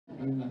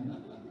Amen.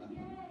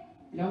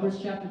 Numbers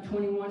chapter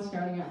 21,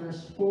 starting at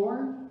verse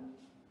 4.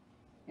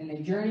 And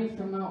they journeyed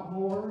from Mount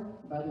Hor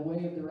by the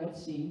way of the Red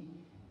Sea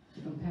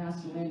to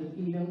compass the land of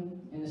Edom.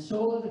 And the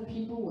soul of the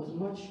people was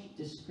much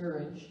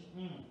discouraged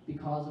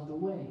because of the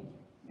way.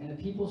 And the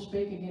people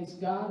spake against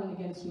God and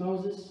against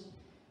Moses.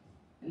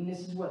 And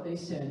this is what they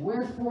said.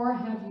 Wherefore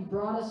have ye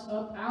brought us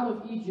up out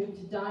of Egypt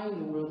to die in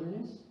the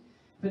wilderness?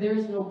 For there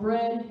is no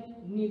bread,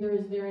 neither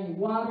is there any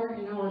water,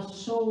 and our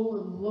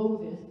soul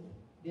loatheth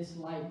this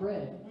light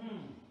bread.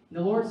 And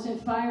the Lord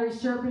sent fiery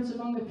serpents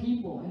among the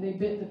people, and they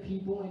bit the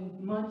people,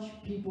 and much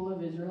people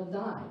of Israel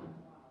died.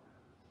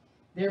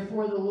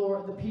 Therefore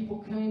the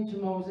people came to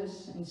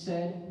Moses and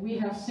said, We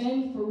have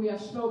sinned, for we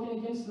have spoken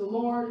against the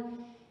Lord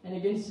and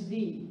against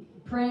thee.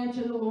 Pray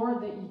unto the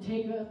Lord that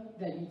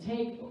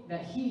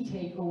he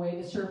take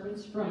away the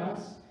serpents from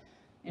us.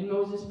 And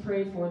Moses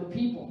prayed for the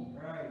people.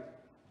 Right.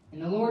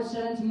 And the Lord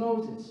said unto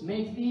Moses,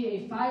 Make thee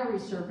a fiery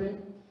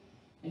serpent,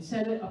 and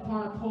set it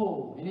upon a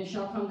pole. And it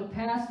shall come to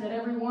pass that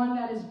every one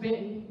that is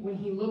bitten, when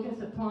he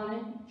looketh upon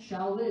it,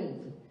 shall live.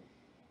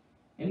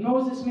 And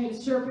Moses made a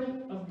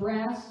serpent of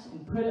brass,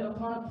 and put it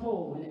upon a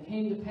pole. And it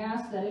came to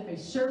pass that if a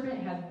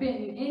serpent had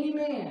bitten any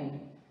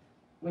man,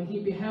 when he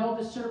beheld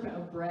the serpent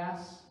of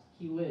brass,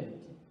 he lived.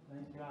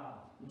 Thank God.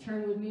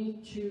 Turn with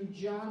me to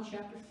John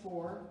chapter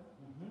 4,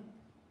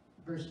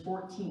 verse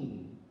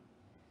 14.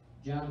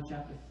 John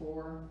chapter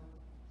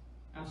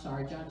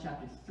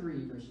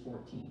 3, verse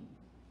 14.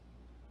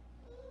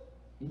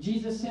 And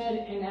Jesus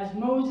said, And as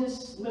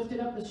Moses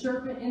lifted up the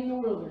serpent in the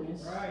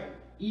wilderness,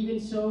 even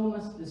so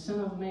must the Son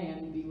of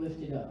Man be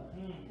lifted up.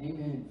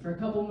 Amen. For a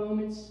couple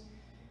moments,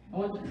 I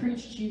want to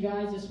preach to you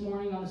guys this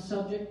morning on the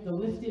subject, the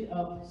lifted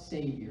up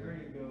Savior.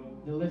 There you go.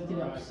 The lifted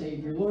up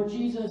Savior. Lord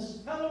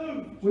Jesus,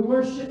 Hallelujah. we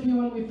worship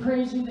you and we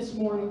praise you this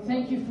morning.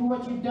 Thank you for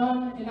what you've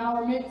done in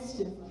our midst.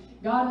 And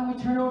God, and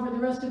we turn over the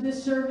rest of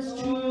this service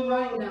to you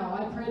right now.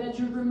 I pray that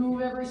you would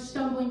remove every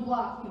stumbling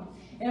block,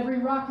 every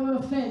rock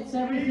of offense,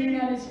 everything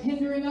that is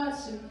hindering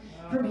us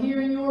from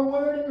hearing your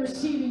word and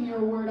receiving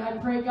your word. I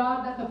pray,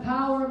 God, that the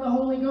power of the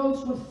Holy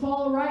Ghost would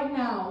fall right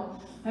now.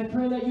 I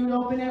pray that you would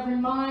open every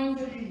mind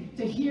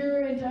to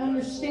hear and to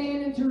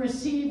understand and to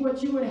receive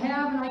what you would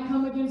have. And I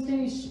come against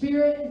any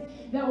spirit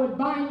that would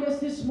bind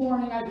us this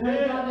morning. I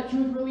pray, God, that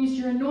you would release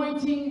your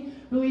anointing,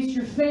 release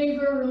your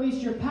favor,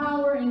 release your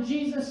power in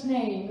Jesus'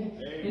 name.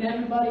 Amen. And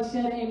everybody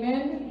said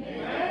amen.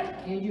 Amen.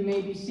 And you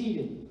may be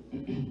seated.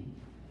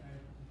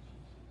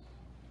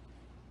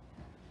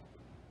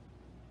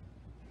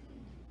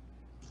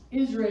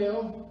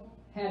 Israel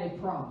had a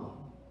problem.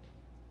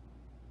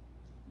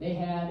 They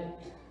had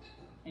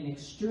an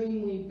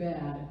extremely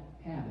bad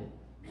habit.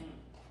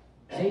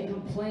 They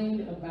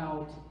complained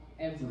about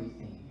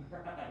everything.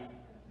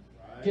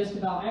 Just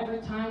about every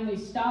time they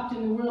stopped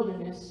in the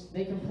wilderness,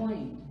 they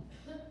complained.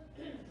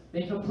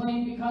 They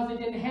complained because they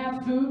didn't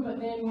have food, but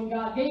then when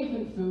God gave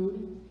them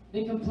food,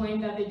 they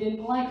complained that they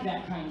didn't like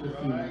that kind of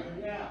food.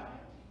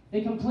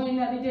 They complained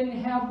that they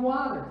didn't have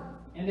water.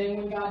 And then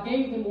when God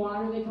gave them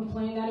water, they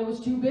complained that it was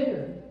too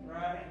bitter.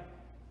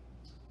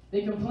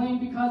 They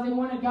complained because they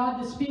wanted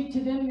God to speak to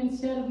them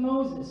instead of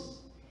Moses.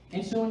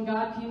 And so when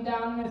God came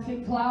down in a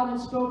thick cloud and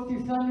spoke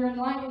through thunder and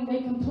lightning,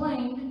 they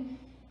complained,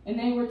 and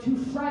they were too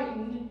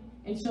frightened.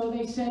 And so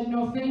they said,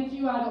 no, thank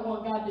you, I don't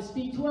want God to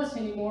speak to us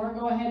anymore.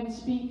 Go ahead and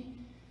speak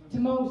to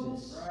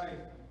Moses.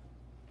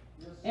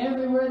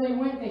 Everywhere they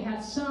went, they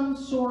had some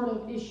sort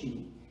of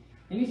issue.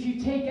 And if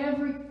you take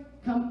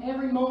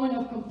every moment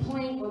of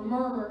complaint or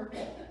murmur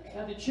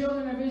that the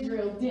children of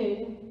Israel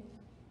did,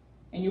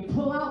 and you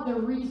pull out their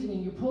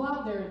reasoning, you pull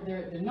out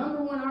their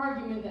number one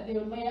argument that they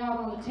would lay out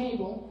on the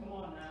table,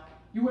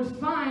 you would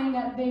find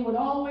that they would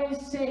always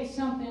say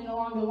something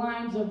along the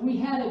lines of, we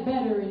had it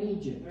better in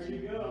Egypt. There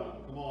you go.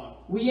 Come on.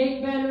 We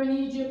ate better in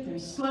Egypt. We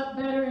slept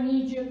better in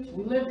Egypt.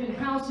 We lived in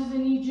houses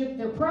in Egypt.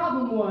 Their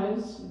problem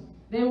was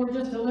they were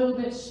just a little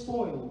bit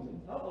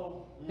spoiled.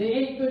 They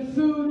ate good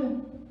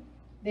food.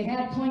 They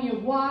had plenty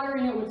of water.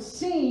 And it would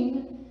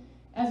seem,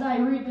 as I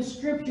read the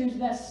scriptures,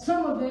 that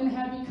some of them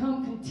had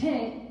become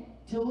content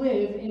to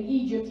live in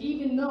Egypt,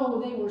 even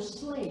though they were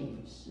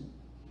slaves.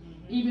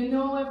 Even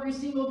though every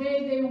single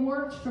day they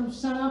worked from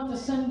sun up to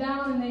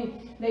sundown, and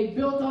they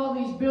built all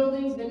these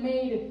buildings, they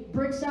made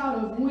bricks out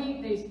of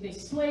wheat, they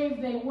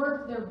slaved, they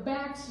worked their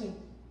backs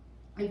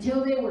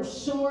until they were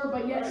sore,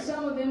 but yet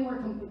some of them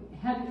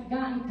had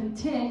gotten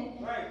content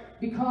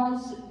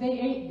because they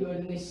ate good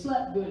and they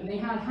slept good and they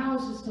had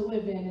houses to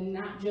live in and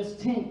not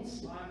just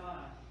tents.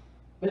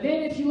 But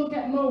then if you look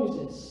at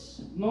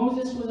Moses,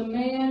 Moses was a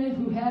man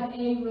who had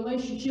a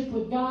relationship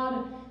with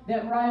God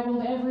that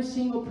rivaled every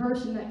single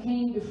person that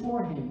came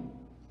before him.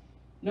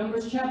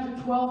 Numbers chapter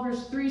 12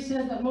 verse 3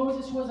 says that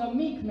Moses was a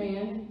meek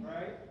man.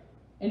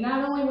 And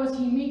not only was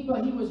he meek,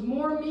 but he was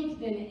more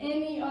meek than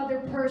any other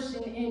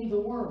person in the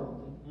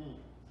world.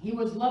 He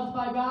was loved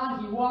by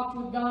God. He walked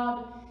with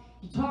God.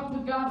 He talked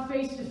with God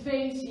face to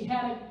face. He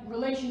had a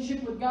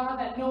relationship with God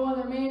that no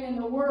other man in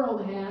the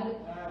world had.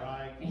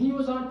 And he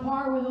was on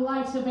par with the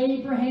likes of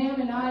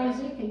Abraham and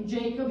Isaac and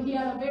Jacob. He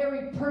had a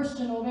very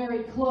personal,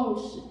 very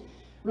close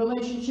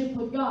relationship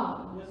with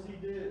God. Yes,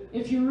 he did.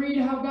 If you read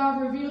how God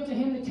revealed to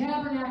him the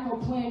tabernacle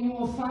plan, you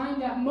will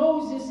find that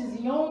Moses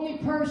is the only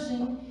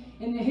person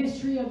in the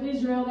history of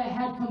Israel that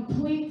had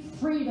complete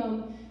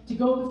freedom to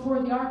go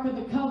before the Ark of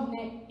the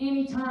Covenant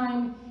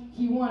anytime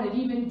he wanted.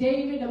 Even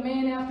David, a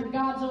man after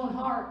God's own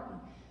heart,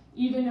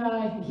 even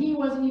he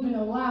wasn't even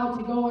allowed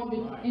to go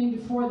in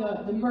before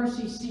the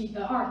mercy seat,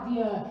 the ark.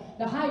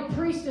 The high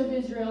priest of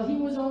Israel, he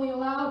was only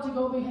allowed to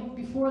go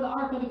before the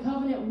Ark of the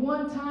Covenant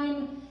one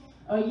time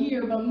a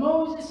year. But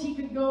Moses, he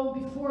could go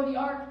before the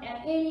ark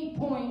at any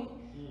point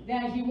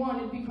that he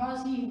wanted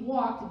because he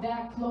walked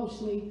that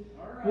closely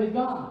with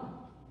God.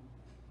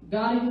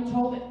 God even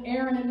told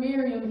Aaron and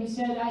Miriam, he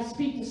said, I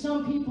speak to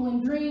some people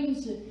in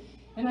dreams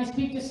and I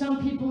speak to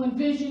some people in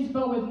visions,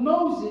 but with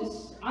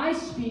Moses, I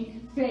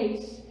speak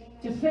face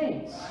to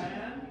face.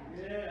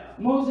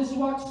 Moses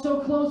walked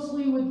so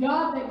closely with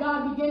God that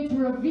God began to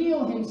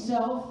reveal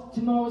himself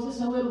to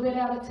Moses a little bit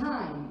at a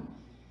time.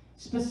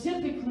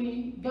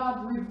 Specifically,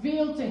 God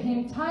revealed to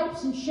him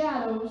types and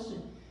shadows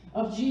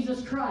of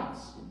Jesus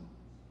Christ.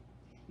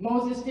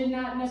 Moses did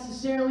not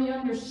necessarily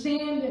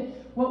understand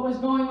what was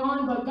going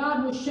on, but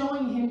God was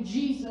showing him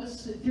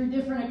Jesus through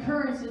different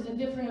occurrences and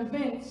different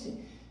events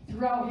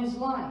throughout his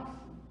life.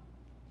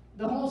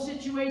 The whole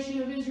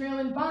situation of Israel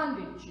in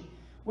bondage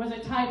was a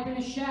type and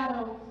a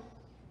shadow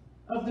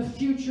of the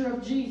future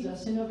of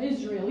Jesus and of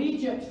Israel.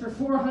 Egypt for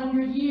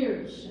 400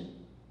 years.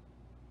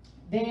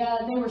 They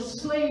were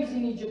slaves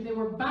in Egypt. They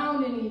were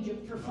bound in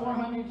Egypt for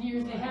 400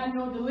 years. They had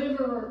no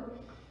deliverer.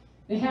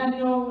 They had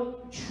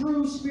no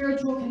true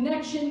spiritual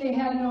connection. They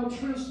had no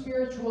true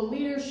spiritual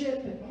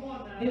leadership.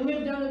 They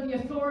lived under the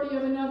authority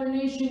of another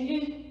nation,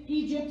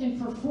 Egypt,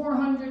 and for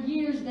 400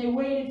 years they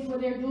waited for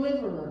their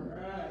deliverer.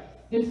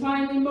 Then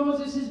finally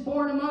Moses is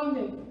born among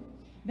them.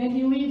 Then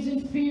he leaves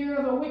in fear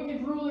of a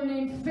wicked ruler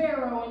named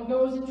Pharaoh and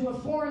goes into a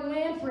foreign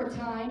land for a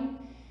time,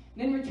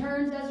 then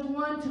returns as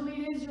one to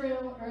lead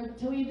Israel, or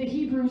to lead the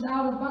Hebrews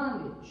out of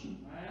bondage.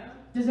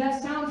 Does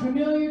that sound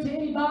familiar to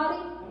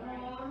anybody?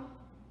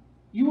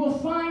 You will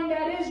find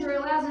that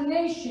Israel as a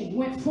nation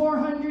went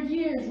 400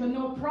 years with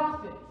no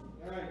prophet,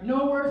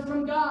 no word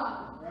from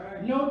God,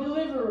 no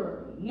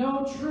deliverer,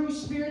 no true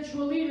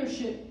spiritual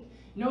leadership,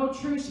 no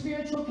true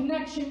spiritual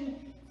connection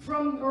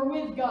from or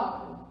with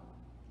God.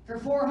 For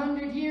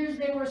 400 years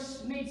they were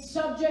made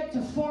subject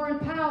to foreign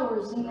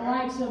powers in the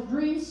likes of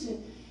Greece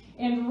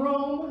and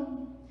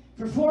Rome.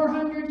 For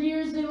 400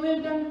 years they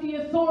lived under the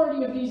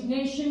authority of these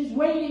nations,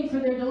 waiting for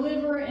their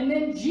deliverer, and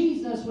then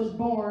Jesus was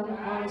born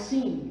on the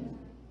scene.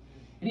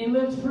 And he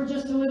lived for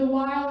just a little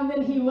while, and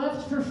then he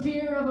left for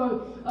fear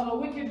of a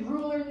wicked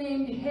ruler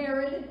named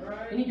Herod.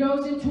 And he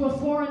goes into a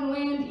foreign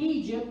land,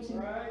 Egypt,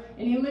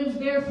 and he lives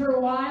there for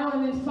a while,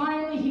 and then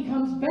finally he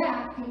comes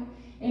back,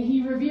 and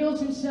he reveals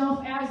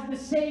himself as the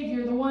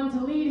Savior, the one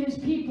to lead his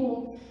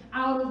people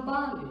out of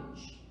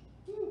bondage.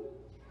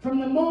 From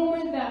the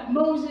moment that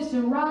Moses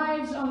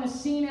arrives on the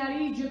scene at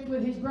Egypt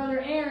with his brother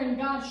Aaron,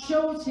 God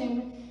shows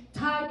him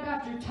type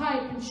after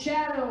type and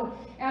shadow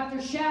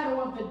after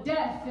shadow of the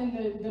death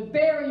and the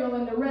burial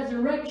and the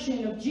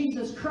resurrection of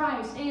Jesus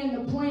Christ and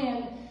the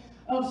plan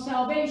of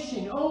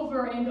salvation.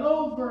 Over and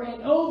over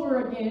and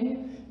over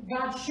again,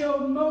 God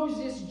showed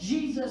Moses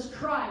Jesus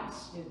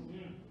Christ.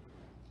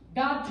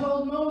 God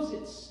told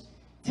Moses,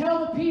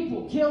 tell the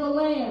people, kill a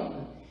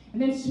lamb,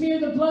 and then smear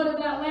the blood of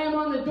that lamb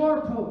on the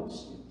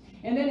doorpost,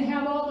 and then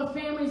have all the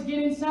families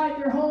get inside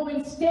their home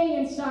and stay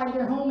inside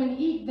their home and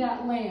eat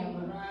that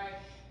lamb.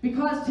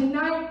 Because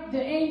tonight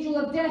the angel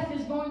of death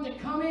is going to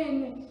come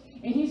in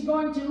and he's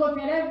going to look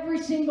at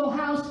every single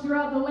house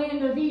throughout the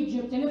land of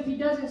Egypt. And if he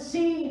doesn't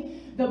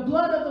see the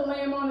blood of the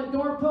lamb on the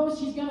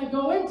doorpost, he's going to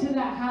go into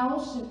that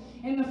house,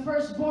 and the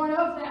firstborn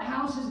of that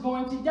house is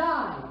going to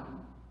die.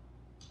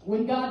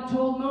 When God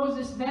told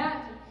Moses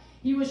that,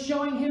 he was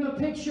showing him a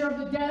picture of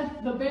the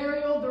death, the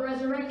burial, the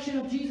resurrection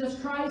of Jesus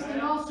Christ,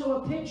 and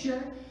also a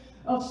picture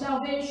of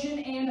salvation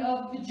and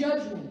of the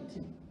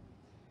judgment.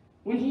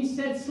 When he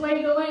said,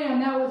 slay the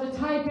lamb, that was a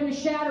type and a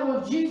shadow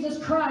of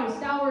Jesus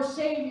Christ, our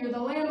Savior, the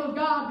Lamb of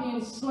God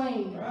being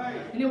slain.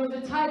 And it was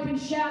a type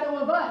and shadow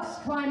of us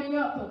climbing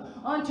up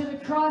onto the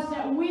cross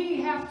that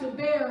we have to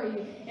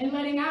bury and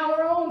letting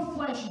our own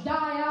flesh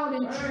die out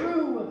in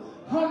true,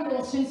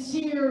 humble,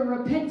 sincere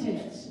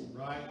repentance.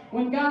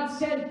 When God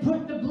said,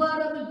 put the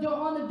blood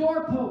on the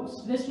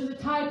doorpost, this was a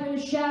type and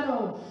a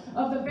shadow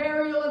of the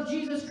burial of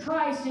Jesus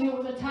Christ, and it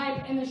was a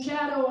type and a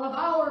shadow of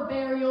our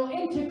burial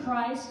into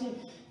Christ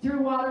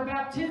through water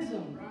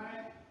baptism.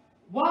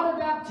 Water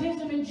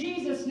baptism in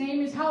Jesus'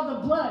 name is how the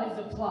blood is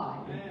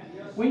applied.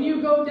 When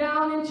you go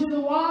down into the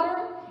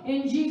water,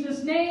 in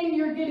Jesus' name,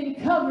 you're getting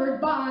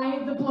covered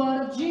by the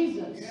blood of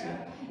Jesus.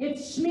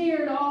 It's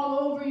smeared all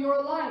over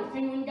your life.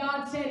 And when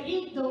God said,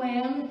 eat the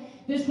lamb,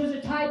 this was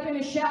a type and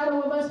a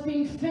shadow of us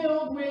being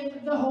filled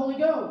with the Holy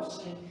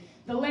Ghost.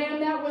 The lamb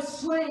that was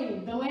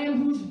slain, the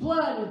lamb whose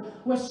blood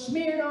was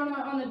smeared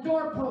on the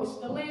doorpost,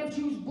 the lamb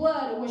whose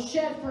blood was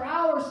shed for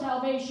our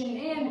salvation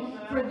and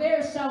for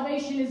their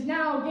salvation is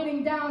now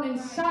getting down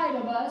inside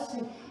of us,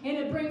 and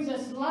it brings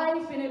us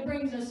life, and it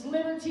brings us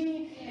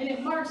liberty, and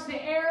it marks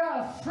the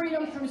era of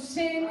freedom from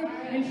sin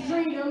and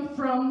freedom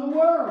from the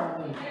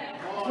world.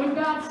 When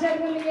God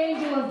said when the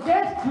angel of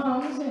death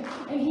comes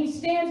and he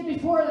stands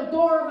before the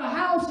door of a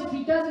house, if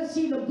he doesn't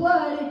see the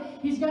blood,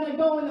 he's going to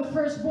go and the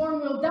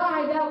firstborn will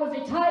die. That was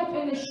a type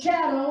and a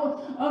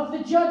shadow of the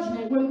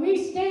judgment. When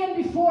we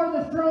stand before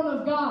the throne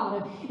of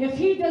God, if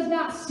he does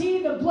not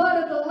see the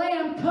blood of the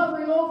Lamb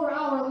covering over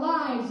our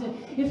lives,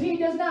 if he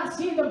does not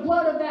see the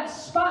blood of that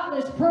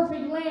spotless,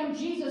 perfect Lamb,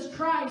 Jesus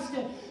Christ,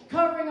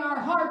 covering our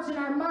hearts and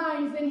our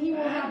minds, then he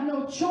will have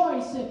no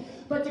choice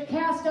but to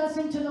cast us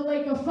into the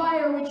lake of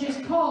fire, which is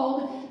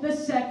called the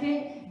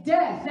second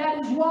death.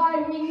 That is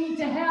why we need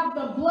to have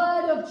the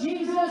blood of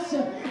Jesus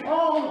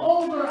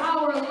all over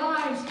our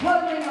lives,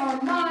 covering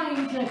our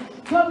minds,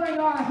 covering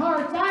our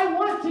hearts. I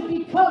want to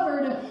be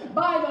covered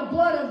by the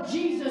blood of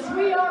Jesus.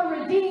 We are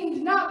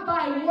redeemed not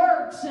by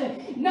works,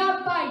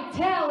 not by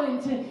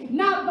talent,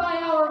 not by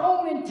our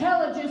own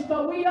intelligence,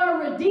 but we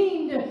are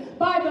redeemed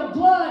by the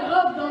blood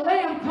of the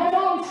Lamb. Come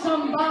on,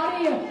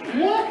 somebody.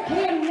 What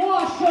can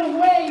wash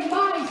away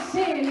my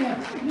sin?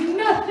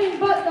 Nothing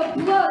but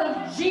the blood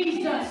of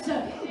Jesus.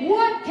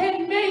 What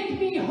can make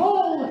me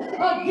whole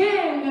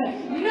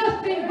again?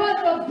 Nothing but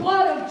the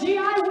blood of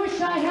Jesus. I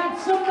wish I had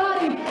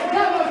somebody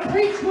that would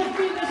preach with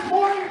me this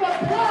morning.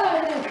 The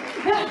blood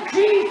that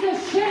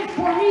Jesus shed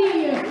for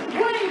me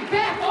way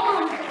back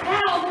on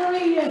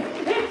Calvary.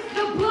 It's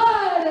the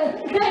blood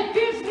that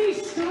gives me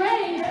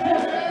strength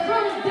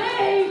from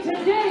day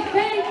to day.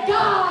 Thank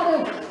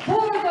God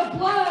for the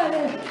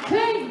blood.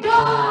 Thank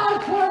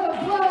God for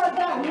the blood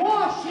that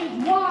washes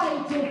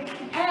white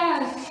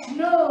as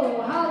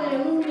snow.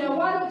 Hallelujah.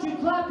 Why don't you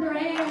clap your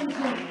hands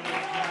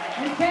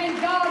and thank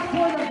God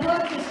for the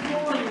blood this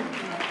morning.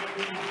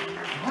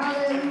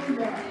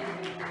 Hallelujah.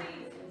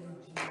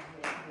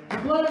 The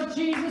blood of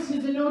Jesus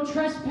is a no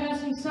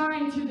trespassing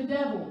sign to the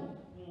devil.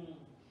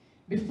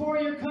 Before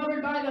you're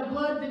covered by the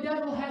blood, the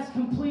devil has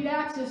complete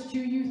access to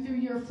you through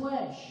your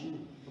flesh.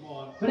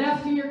 But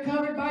after you're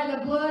covered by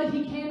the blood,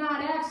 he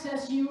cannot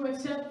access you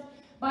except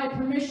by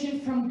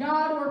permission from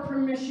God or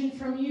permission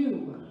from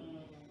you.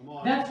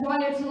 That's why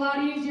it's a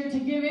lot easier to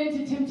give in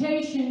to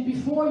temptation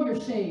before you're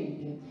saved.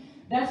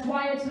 That's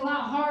why it's a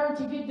lot harder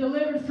to get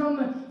delivered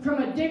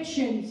from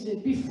addictions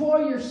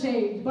before you're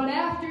saved. But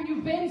after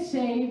you've been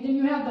saved and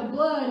you have the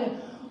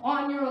blood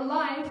on your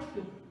life,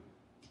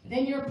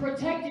 then you're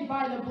protected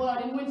by the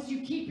blood. And once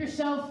you keep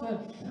yourself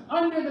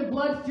under the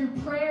blood through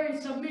prayer and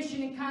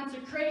submission and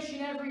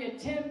consecration, every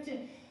attempt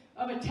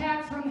of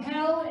attack from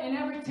hell and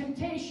every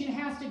temptation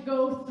has to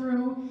go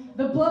through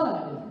the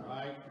blood.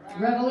 Right.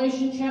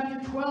 Revelation chapter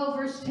 12,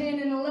 verse 10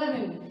 and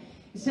 11.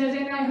 It says,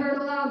 "And I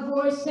heard a loud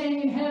voice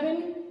saying in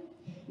heaven,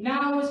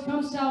 now has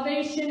come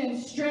salvation and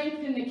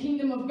strength in the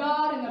kingdom of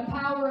God and the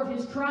power of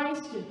his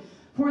Christ.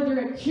 For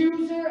the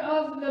accuser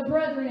of the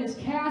brethren is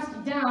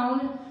cast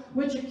down,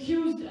 which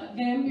accused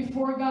them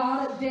before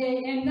God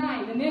day and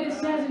night." And then it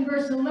says in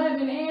verse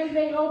 11, "And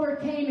they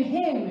overcame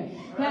him,"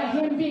 that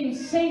him being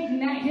Satan,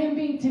 that him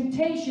being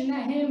temptation,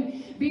 that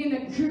him being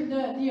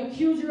the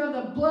accuser of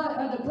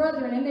the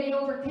brethren, and they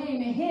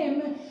overcame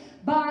him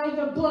by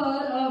the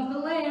blood of the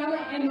Lamb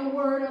and the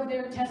word of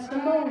their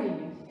testimony.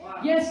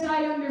 Yes,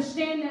 I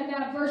understand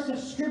that verse of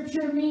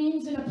Scripture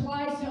means and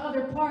applies to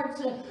other parts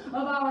of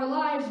our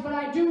lives, but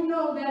I do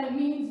know that it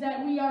means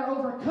that we are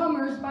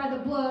overcomers by the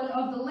blood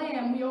of the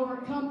Lamb. We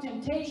overcome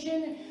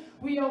temptation,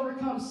 we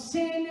overcome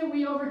sin,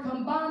 we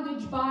overcome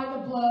bondage by the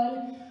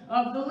blood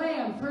of the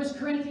Lamb. 1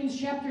 Corinthians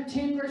chapter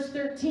 10, verse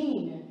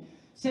 13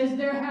 says,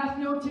 "There hath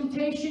no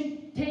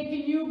temptation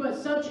taken you, but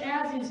such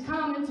as is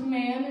common to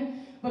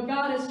man. But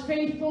God is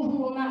faithful, who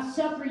will not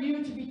suffer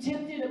you to be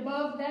tempted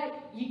above that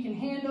ye can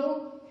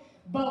handle,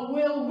 but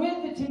will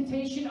with the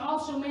temptation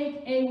also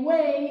make a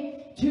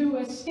way to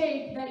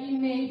escape, that ye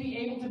may be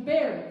able to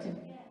bear it."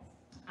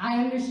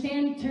 I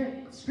understand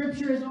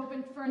Scripture is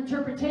open for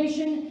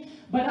interpretation,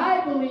 but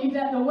I believe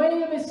that the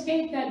way of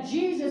escape that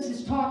Jesus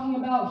is talking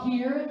about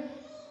here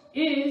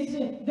is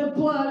the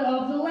blood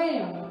of the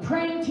Lamb.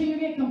 Praying till you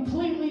get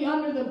completely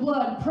under the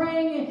blood.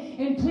 Praying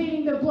and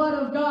pleading the blood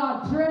of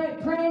God.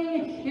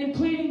 Praying and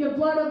pleading the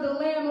blood of the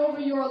Lamb over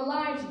your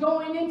lives.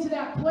 Going into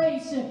that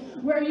place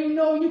where you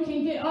know you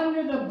can get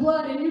under the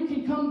blood and you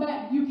can come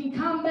back. You can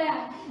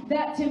combat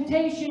that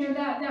temptation or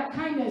that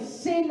kind of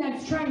sin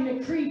that's trying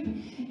to creep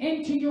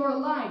into your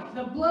life.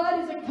 The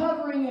blood is a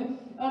covering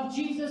of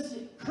Jesus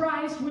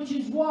Christ, which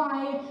is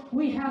why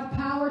we have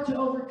power to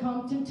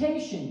overcome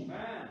temptation.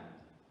 Amen.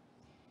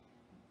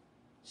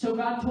 So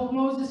God told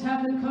Moses,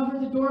 have them cover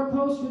the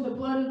doorpost with the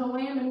blood of the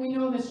Lamb, and we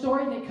know the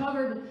story. They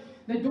covered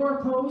the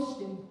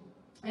doorpost,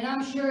 and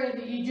I'm sure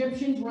the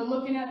Egyptians were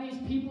looking at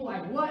these people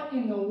like, what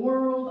in the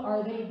world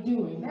are they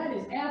doing? That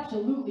is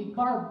absolutely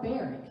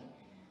barbaric.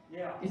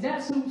 Yeah. Is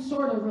that some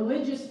sort of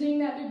religious thing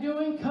that they're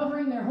doing,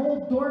 covering their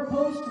whole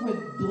doorpost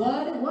with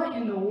blood? What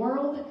in the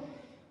world?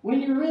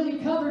 When you're really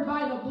covered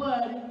by the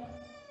blood,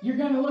 you're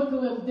going to look a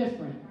little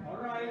different. All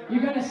right.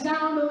 You're going to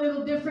sound a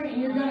little different,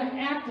 and you're going to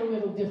act a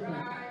little different.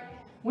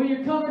 When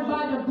you're covered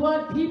by the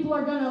blood, people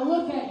are going to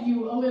look at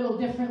you a little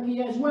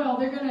differently as well.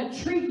 They're going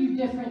to treat you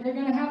different. They're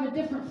going to have a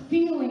different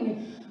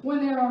feeling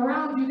when they're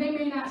around you. They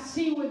may not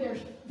see with their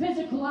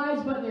physical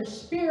eyes, but their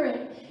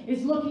spirit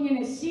is looking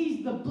and it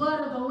sees the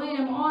blood of the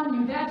Lamb on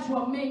you. That's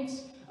what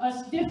makes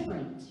us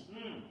different.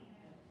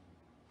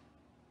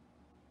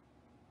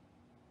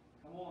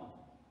 Come on.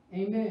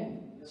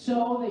 Amen.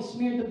 So they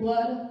smeared the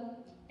blood,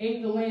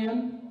 ate the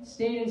lamb,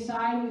 stayed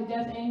inside, and the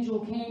death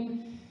angel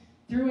came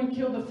through and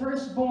killed the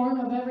firstborn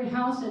of every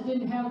house that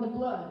didn't have the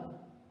blood.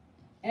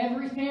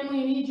 Every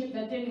family in Egypt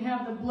that didn't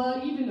have the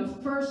blood, even the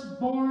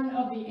firstborn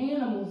of the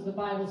animals, the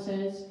Bible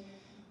says,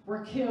 were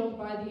killed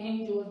by the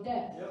angel of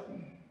death. Yep.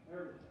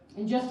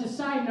 And just a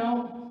side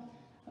note,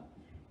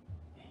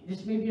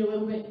 this may be a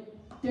little bit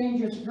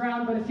dangerous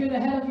ground, but if you're the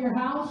head of your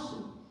house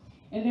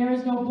and there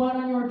is no blood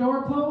on your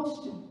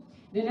doorpost,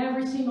 then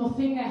every single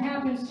thing that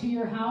happens to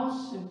your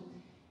house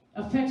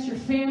affects your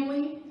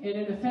family and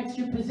it affects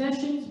your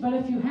possessions. But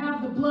if you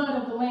have the blood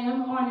of the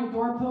Lamb on your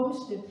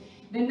doorpost,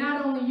 then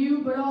not only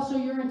you, but also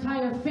your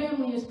entire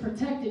family is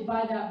protected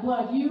by that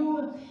blood.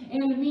 You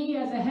and me,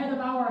 as a head of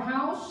our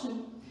house,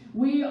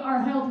 we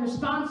are held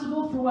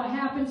responsible for what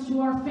happens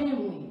to our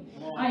family.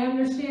 I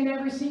understand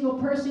every single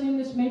person in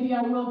this. Maybe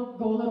I will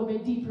go a little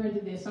bit deeper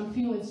into this. I'm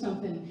feeling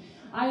something.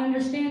 I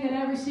understand that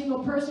every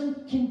single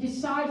person can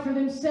decide for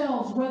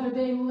themselves whether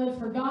they live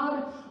for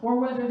God or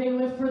whether they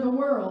live for the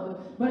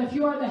world. But if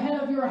you are the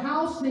head of your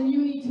house, then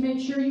you need to make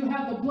sure you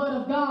have the blood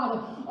of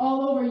God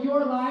all over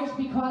your lives,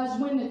 because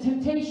when the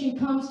temptation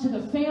comes to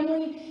the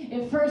family,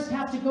 it first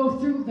has to go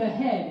through the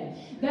head.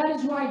 That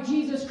is why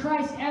Jesus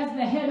Christ, as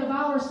the head of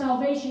our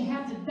salvation,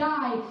 had to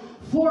die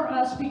for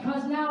us,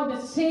 because now the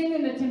sin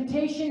and the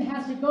temptation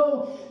has to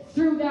go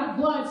through that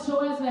blood. So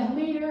as the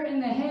leader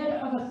and the head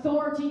of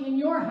authority in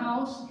your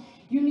house,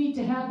 you need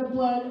to have the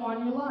blood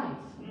on your life.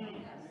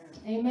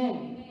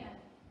 Amen.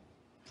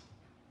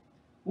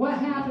 What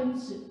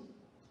happens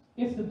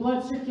if the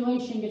blood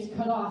circulation gets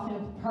cut off in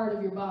a part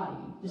of your body?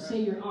 Just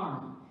say your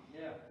arm.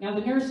 Now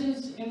the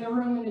nurses in the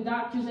room and the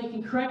doctors, they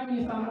can correct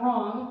me if I'm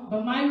wrong,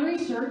 but my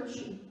research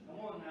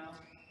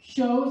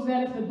shows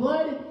that if the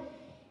blood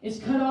is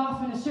cut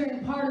off in a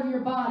certain part of your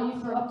body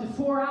for up to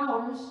 4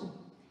 hours,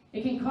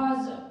 it can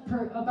cause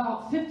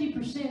about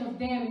 50% of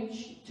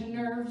damage to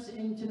nerves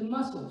and to the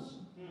muscles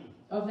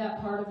of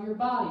that part of your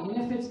body.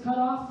 And if it's cut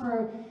off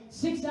for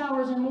 6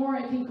 hours or more,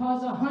 it can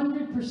cause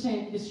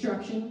 100%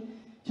 destruction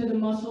to the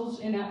muscles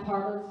in that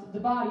part of the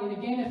body. And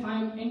again, if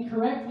I'm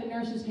incorrect, the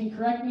nurses can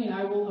correct me, and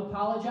I will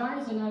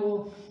apologize, and I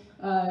will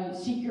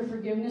seek your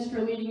forgiveness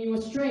for leading you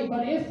astray.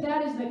 But if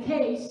that is the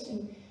case,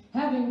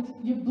 having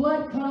your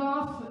blood cut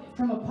off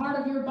from a part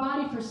of your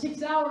body for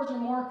 6 hours or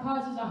more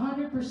causes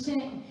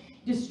 100%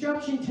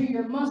 destruction to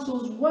your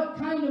muscles. What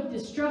kind of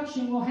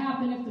destruction will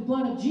happen if the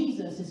blood of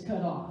Jesus is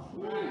cut off?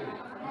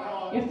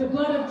 If the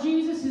blood of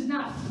Jesus is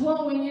not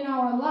flowing in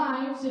our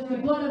lives, if the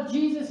blood of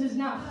Jesus is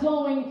not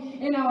flowing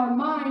in our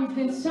minds,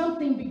 then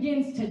something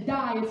begins to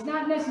die. It's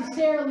not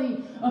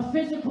necessarily a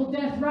physical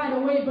death right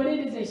away, but it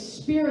is a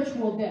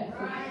spiritual death.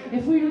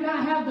 If we do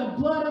not have the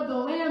blood of the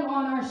Lamb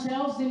on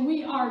ourselves, then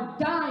we are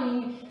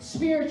dying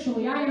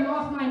spiritually. I am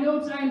off my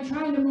notes. I am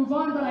trying to move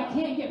on, but I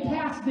can't get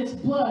past this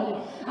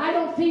blood. I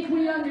don't think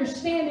we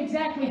understand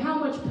exactly how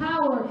much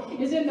power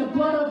is in the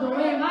blood of the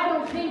Lamb. I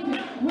don't think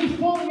we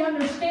fully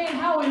understand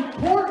how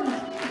important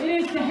it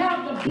is to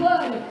have the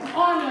blood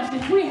on us.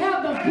 If we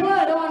have the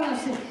blood on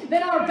us,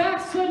 then our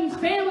backslidden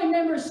family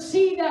members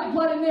see that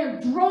blood and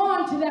they're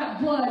drawn to that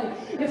blood.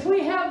 If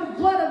we have the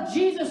blood of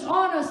Jesus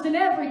on us, then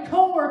every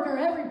coworker,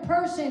 every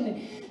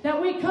person that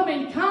we come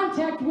in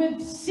contact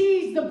with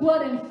sees the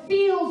blood and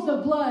feels the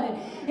blood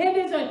and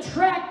is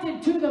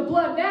attracted to the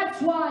blood.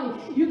 That's why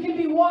you can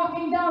be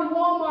walking down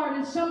Walmart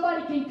and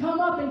somebody can come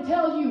up and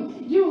tell you,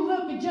 you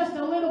look just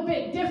a little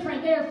bit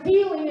different. They're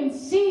feeling and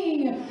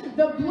seeing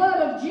the blood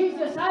of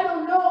Jesus. I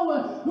don't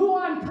know who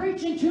I'm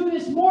preaching to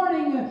this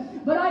morning,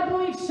 but I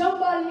believe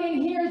somebody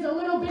in here is a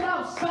little bit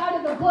outside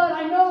of the blood.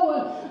 I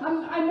know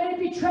I may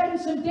be treading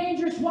some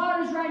dangerous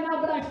waters right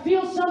now, but I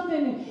feel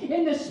something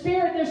in the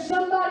spirit. There's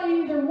somebody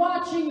either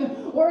watching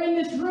or in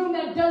this room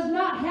that does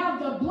not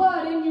have the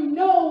blood, and you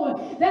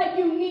know that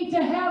you need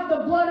to have the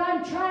blood.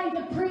 I'm trying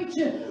to preach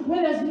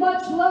with as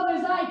much love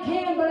as I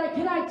can, but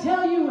can I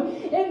tell you,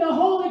 in the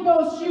Holy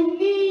Ghost, you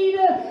need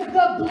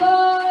the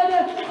blood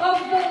of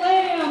the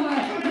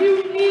Lamb.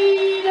 You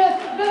need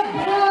the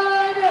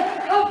blood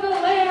of the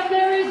Lamb.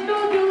 There is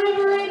no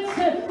deliverance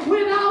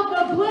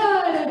without the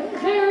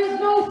blood. There is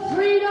no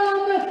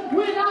freedom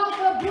without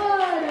the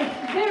blood.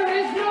 There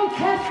is no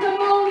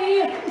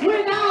testimony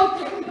without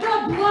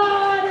the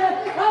blood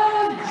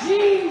of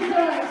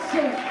Jesus.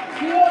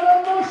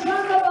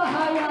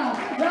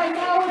 Right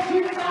now, if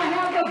you do not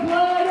have the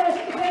blood,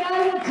 then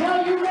I will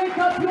tell you, make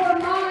up your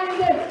mind,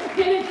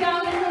 get it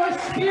down in your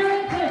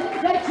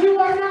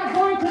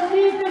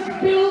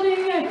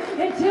building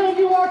until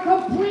you are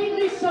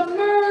completely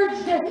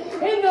submerged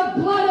in the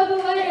blood of the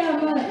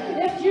Lamb.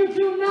 If you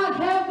do not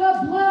have the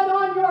blood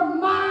on your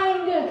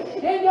mind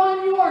and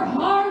on your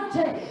heart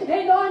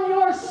and on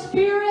your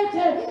spirit,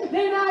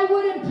 then I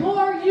would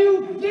implore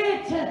you,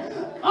 get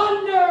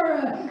under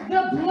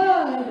the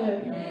blood.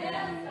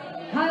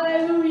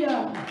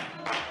 Hallelujah.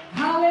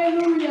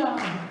 Hallelujah.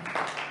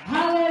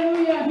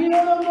 Hallelujah.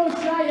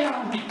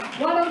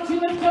 Why don't you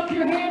lift up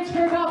your hands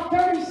for about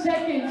 30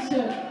 seconds?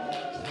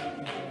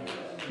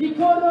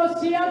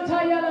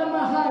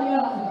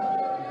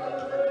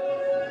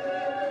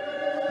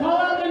 Call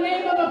out the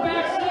name of a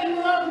backslidden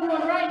loved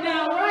one right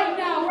now, right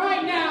now,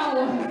 right now.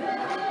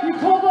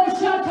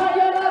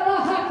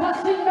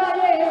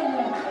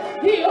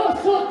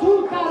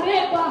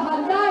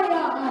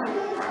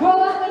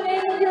 Call out the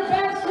name of your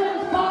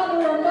backslidden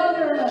father or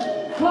mother.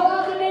 Call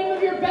out the name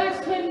of your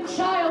backslidden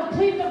child.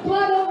 Plead the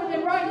blood over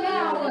them right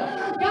now.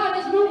 God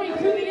is moving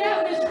through the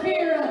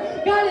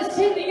atmosphere. God is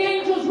sending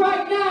angels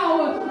right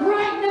now.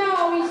 Right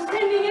now, He's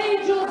sending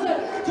angels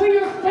to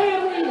your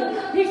family.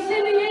 He's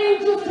sending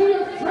angels to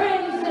your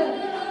friends.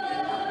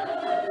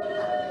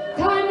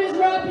 Time is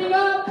wrapping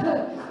up.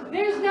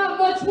 There's not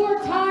much more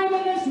time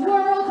in this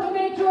world to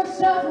make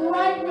yourself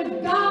right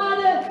with God.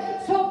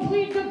 So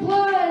plead the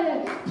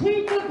blood.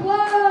 Plead the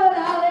blood.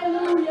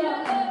 Hallelujah.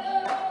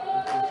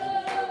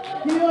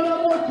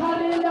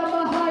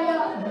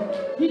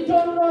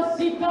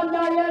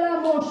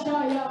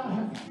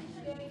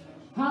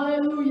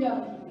 Hallelujah.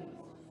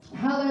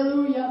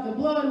 Hallelujah. The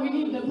blood. We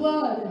need the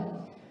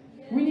blood.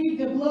 We need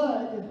the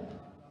blood.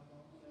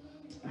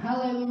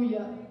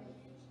 Hallelujah.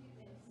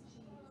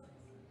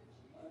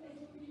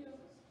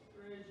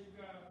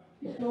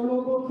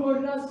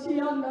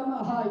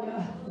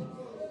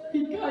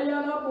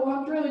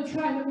 I'm really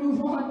trying to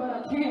move on, but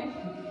I can't.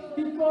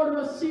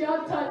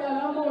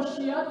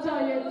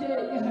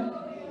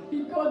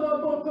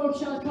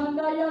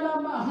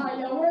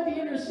 Where are the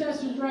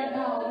intercessors right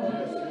now?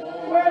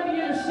 Where are the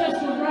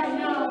intercessors right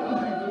now?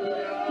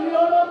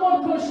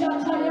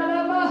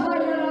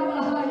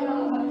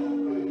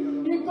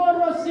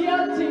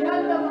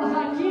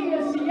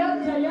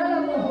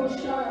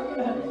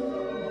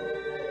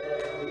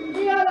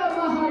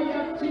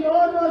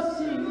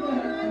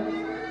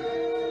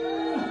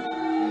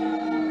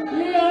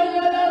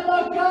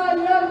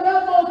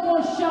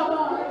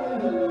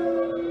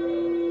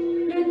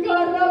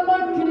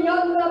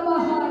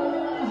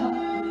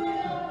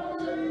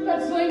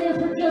 Let's linger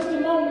for just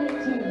a moment.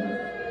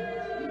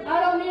 I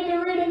don't need to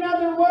read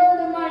another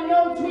word in my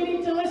notes. We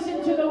need to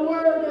listen to the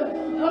word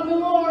of the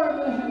Lord.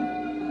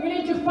 We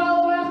need to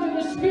follow after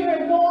the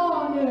Spirit. Go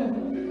on.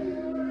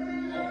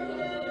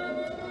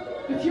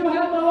 If you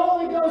have the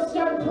Holy Ghost,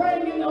 start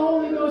praying in the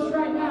Holy Ghost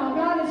right now.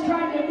 God is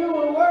trying to do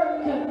a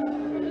work.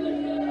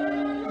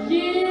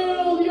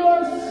 Yield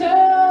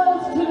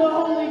yourselves to the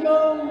Holy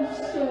Ghost.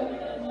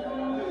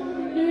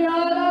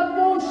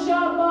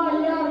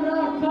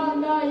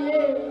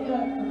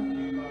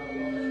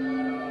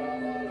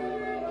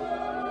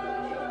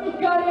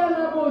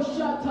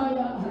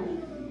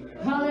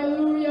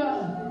 Hallelujah.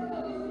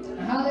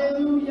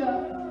 Hallelujah.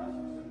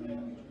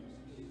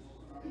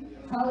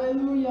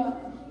 Hallelujah.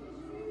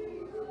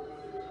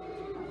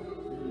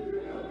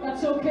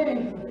 That's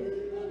okay.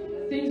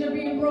 Things are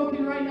being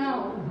broken right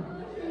now.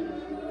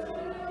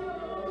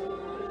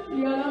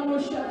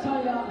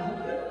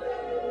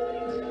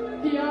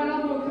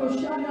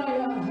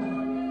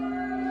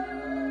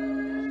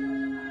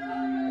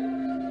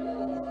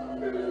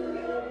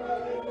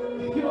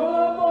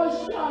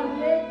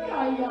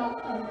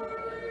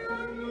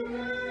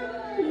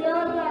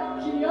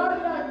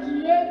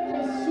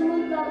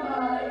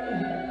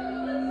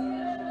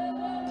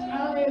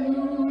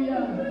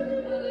 Hallelujah.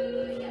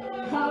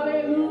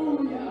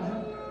 Hallelujah.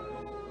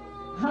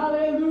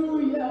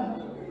 Hallelujah.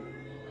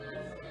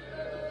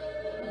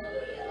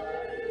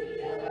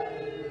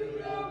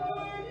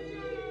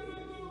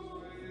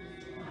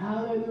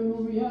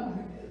 Hallelujah.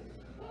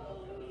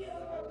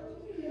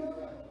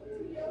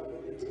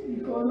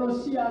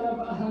 Kolosiala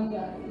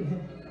bahanda.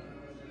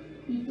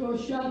 Ito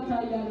shata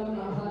yana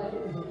mahai.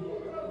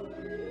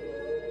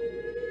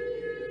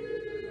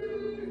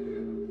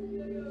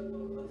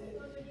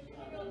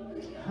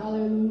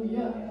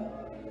 Hallelujah.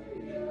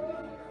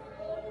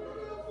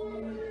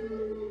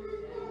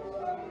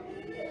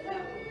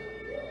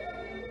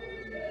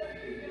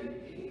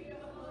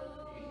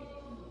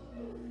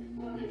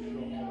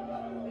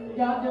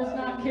 God does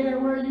not care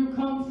where you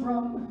come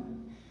from.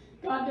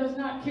 God does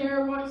not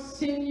care what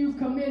sin you've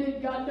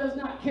committed. God does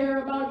not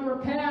care about your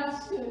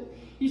past.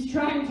 He's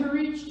trying to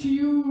reach to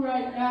you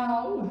right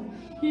now.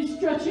 He's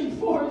stretching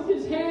forth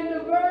His hand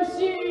of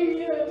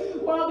mercy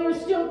while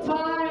there's still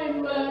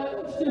time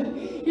left.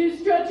 He's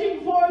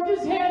stretching forth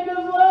His hand of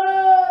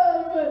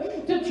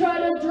love to try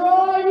to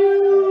draw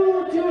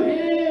you to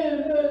Him.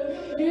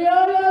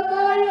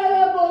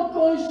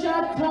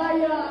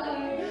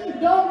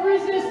 Don't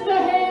resist the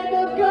hand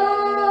of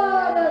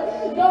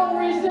God. Don't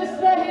resist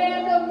the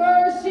hand of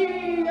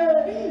mercy.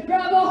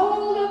 Grab a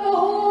hold of the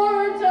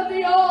horns of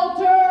the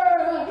altar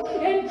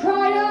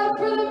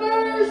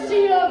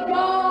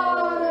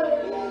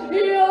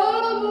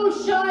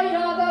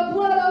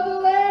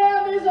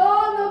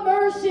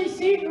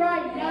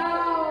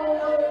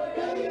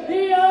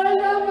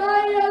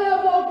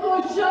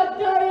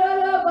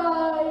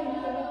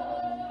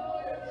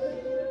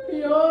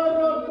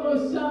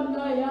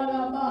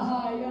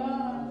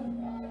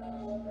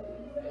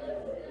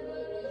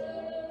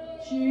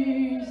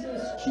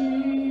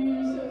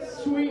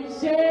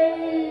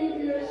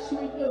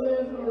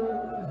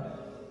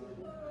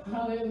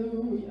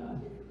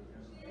Hallelujah.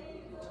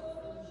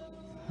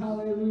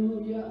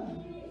 Hallelujah.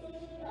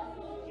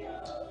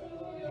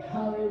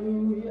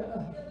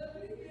 Hallelujah.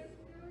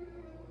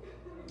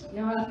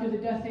 Now after the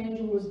death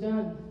angel was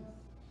done,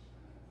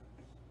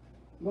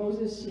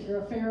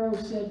 Pharaoh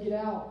said, "Get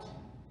out."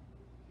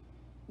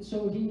 And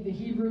so the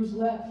Hebrews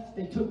left.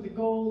 They took the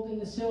gold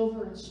and the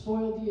silver and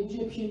spoiled the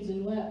Egyptians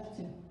and left.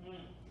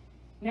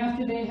 And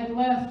after they had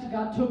left,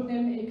 God took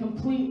them a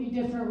completely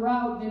different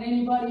route than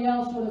anybody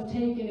else would have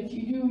taken. If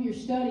you do your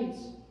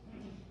studies,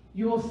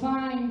 you will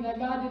find that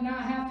God did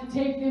not have to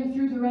take them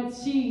through the Red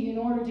Sea in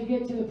order to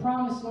get to the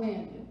Promised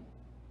Land.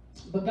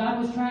 But God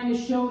was trying to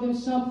show them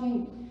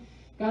something.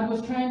 God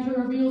was trying to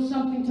reveal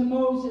something to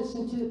Moses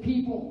and to the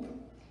people.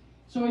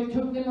 So He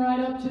took them right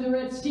up to the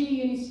Red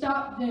Sea and He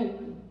stopped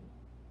them.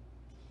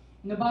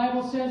 And the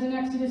Bible says in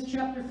Exodus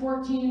chapter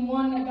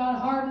 14:1 that God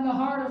hardened the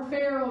heart of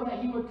Pharaoh that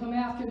he would come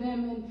after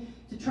them and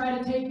to try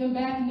to take them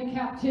back into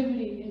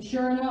captivity. And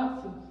sure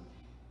enough,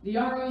 the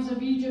armies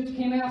of Egypt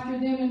came after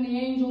them, and the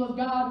angel of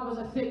God was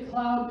a thick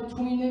cloud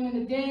between them in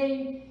the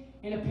day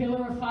and a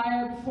pillar of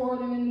fire before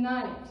them in the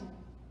night.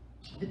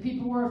 The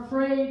people were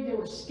afraid, they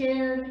were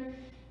scared,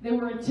 they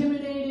were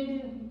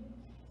intimidated.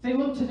 If they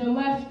looked to the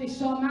left, they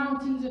saw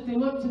mountains. If they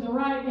looked to the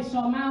right, they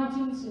saw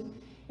mountains.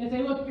 If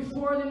they looked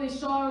before them, they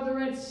saw the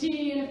Red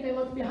Sea, and if they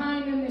looked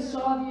behind them, they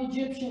saw the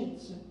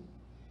Egyptians.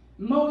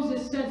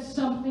 Moses said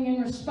something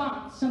in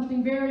response,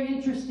 something very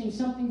interesting,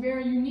 something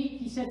very unique.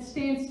 He said,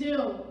 "Stand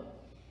still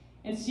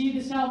and see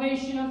the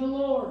salvation of the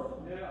Lord."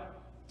 Yeah.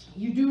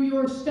 You do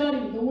your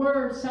study. The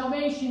word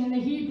salvation in the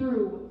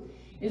Hebrew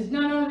is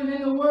none other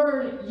than the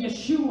word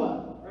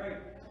Yeshua. Right.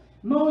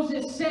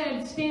 Moses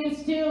said, "Stand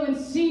still and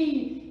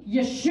see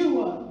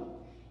Yeshua."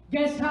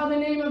 Guess how the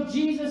name of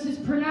Jesus is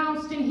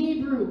pronounced in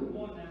Hebrew?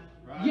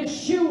 Right.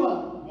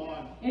 Yeshua.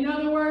 In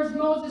other words,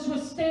 Moses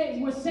was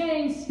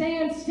saying,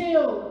 stand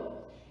still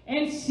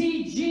and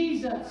see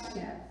Jesus.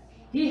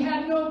 He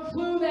had no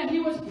clue that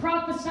he was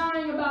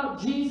prophesying about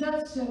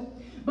Jesus,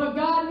 but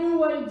God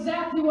knew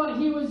exactly what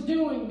he was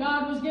doing.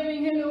 God was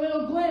giving him a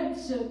little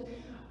glimpse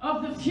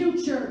of the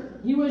future.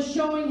 He was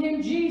showing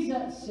him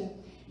Jesus.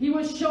 He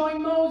was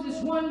showing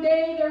Moses, one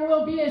day there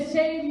will be a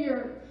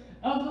Savior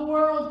of the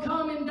world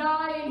come and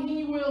die, and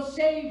He will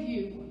save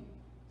you.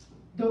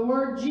 The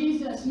word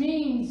Jesus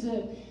means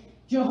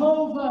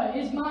Jehovah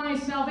is my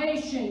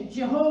salvation.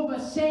 Jehovah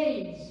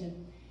saves.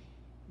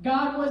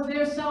 God was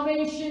their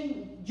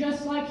salvation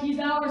just like He's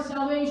our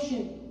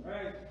salvation.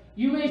 Right.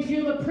 You may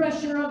feel the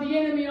pressure of the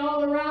enemy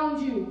all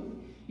around you.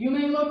 You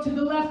may look to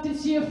the left and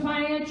see a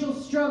financial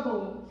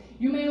struggle.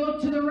 You may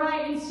look to the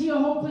right and see a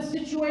hopeless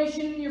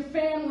situation in your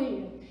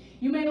family.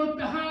 You may look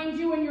behind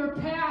you in your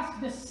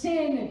past. The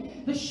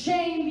sin, the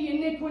shame, the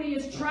iniquity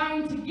is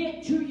trying to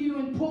get to you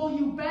and pull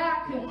you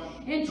back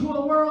into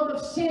a world of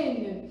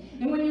sin.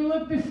 And when you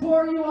look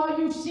before you, all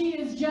you see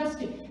is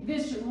just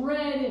this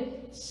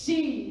Red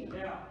Sea.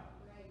 Yeah.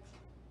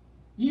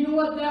 You know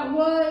what that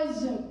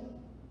was?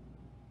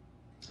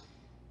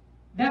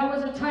 That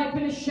was a type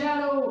and a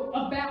shadow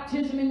of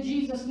baptism in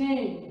Jesus'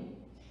 name.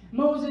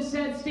 Moses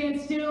said,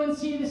 "Stand still and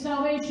see the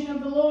salvation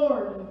of the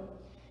Lord."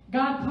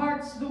 God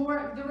parts the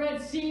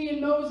Red Sea, and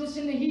Moses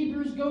and the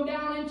Hebrews go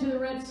down into the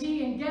Red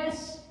Sea, and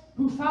guess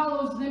who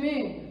follows them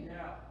in?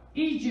 Yeah.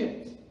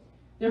 Egypt.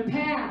 Their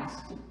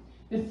past.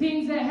 The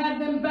things that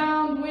had them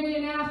bound went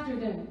in after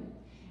them.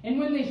 And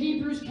when the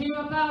Hebrews came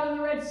up out of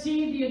the Red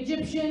Sea, the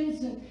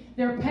Egyptians,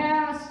 their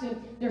past,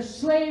 their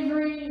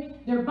slavery,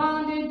 their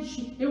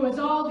bondage, it was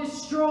all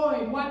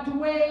destroyed, wiped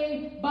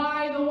away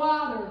by the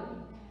water.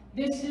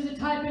 This is a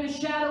type and a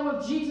shadow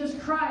of Jesus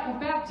Christ, of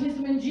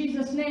baptism in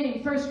Jesus'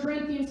 name. 1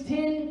 Corinthians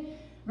 10,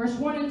 verse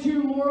 1 and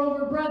 2.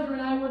 Moreover, brethren,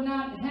 I would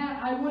not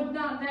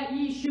that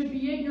ye should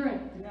be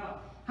ignorant. Yeah.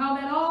 How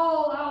that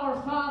all our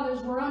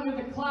fathers were under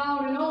the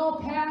cloud, and all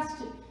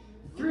passed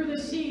through the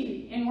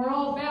sea, and were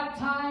all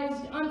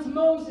baptized unto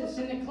Moses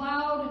in the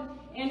cloud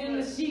and in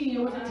the sea.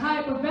 It was a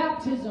type of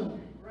baptism.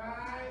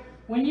 Right.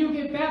 When you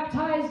get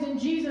baptized in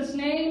Jesus'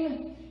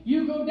 name,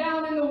 you go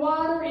down in the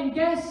water, and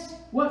guess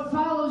what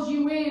follows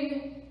you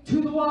in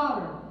to the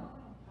water?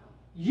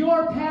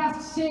 Your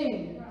past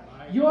sin,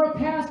 your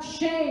past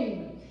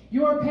shame,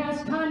 your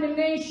past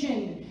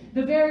condemnation,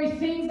 the very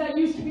things that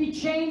used to be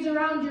chains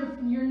around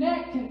your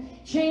neck, and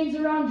chains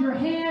around your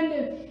hand,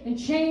 and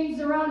chains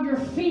around your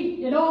feet.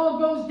 It all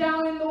goes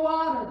down in the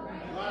water.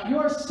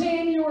 Your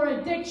sin, your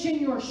addiction,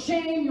 your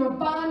shame, your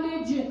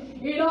bondage,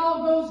 it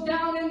all goes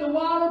down in the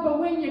water. But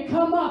when you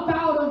come up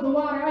out of the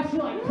water, I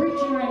feel like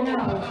preaching right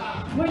now.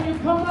 When you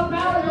come up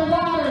out of the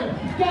water,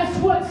 guess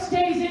what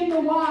stays in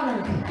the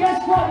water?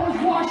 Guess what was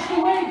washed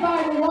away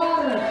by the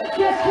water?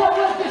 Guess what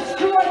was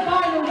destroyed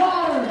by the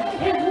water?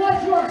 It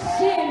was your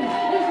sin.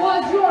 It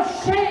was your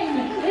shame.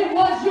 It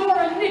was your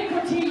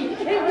iniquity.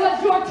 It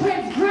was your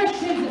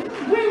transgressions.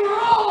 We were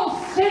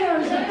all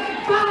sinners,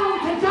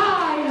 bound to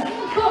die.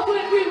 But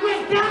when we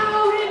went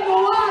down in the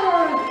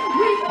water,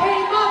 we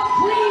came up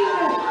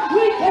clean.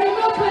 We came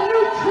up a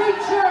new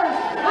creature.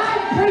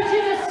 I'm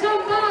preaching to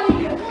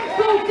somebody.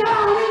 Go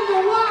down in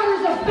the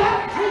waters of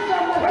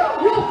baptism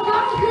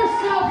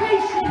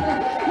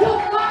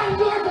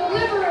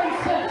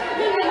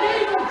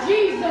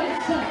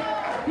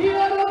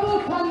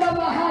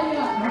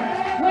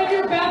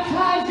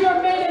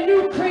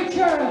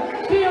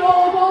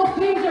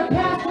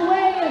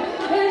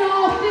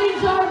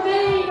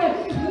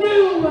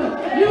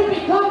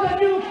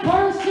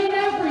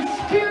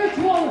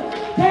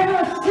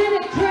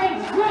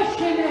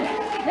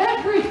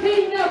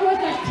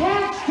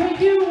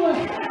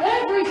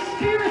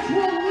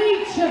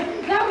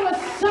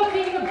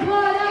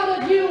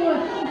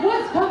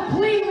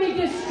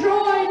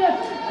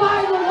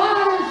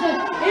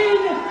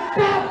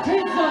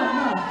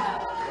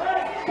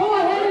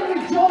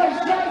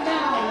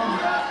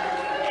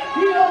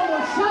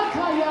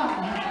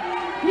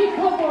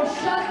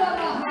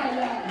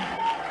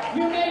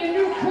You're made a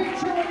new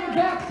creature when you're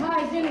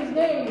baptized in His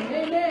name.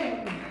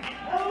 Amen.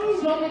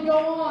 So they go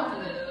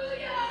on.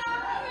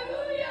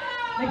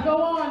 They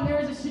go on. There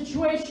is a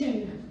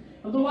situation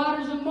of the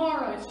waters of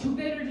Mara. It's too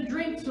bitter to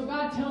drink, so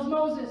God tells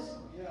Moses,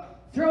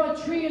 throw a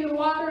tree in the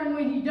water, and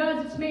when he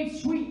does, it's made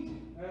sweet.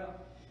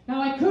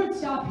 Now I could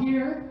stop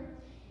here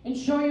and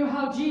show you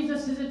how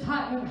Jesus is a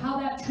type, how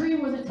that tree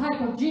was a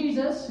type of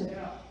Jesus.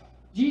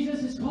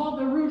 Jesus is called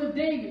the root of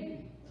David.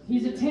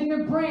 He's a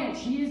tender branch.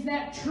 He is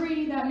that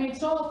tree that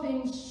makes all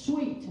things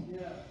sweet.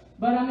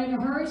 But I'm in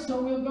a hurry,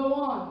 so we'll go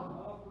on.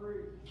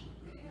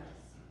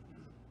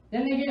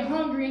 Then they get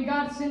hungry, and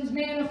God sends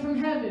manna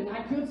from heaven.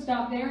 I could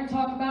stop there and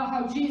talk about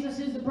how Jesus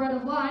is the bread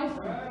of life.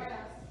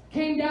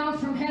 Came down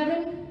from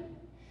heaven,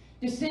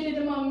 descended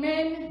among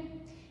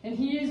men, and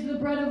He is the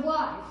bread of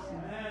life.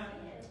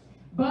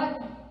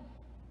 But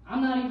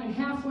I'm not even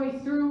halfway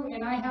through,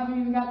 and I haven't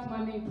even got to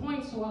my main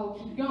point, so I'll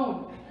keep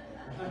going.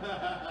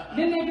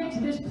 Then they get to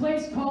this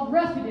place called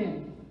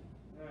Rephidim,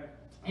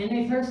 and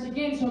they thirst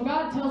again. So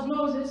God tells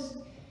Moses,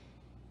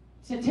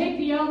 to take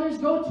the elders,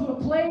 go to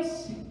a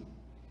place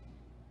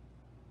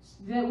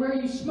that where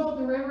you smote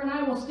the river, and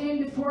I will stand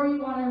before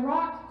you on a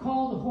rock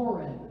called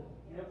Horeb.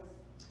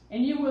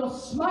 And you will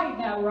smite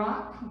that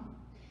rock,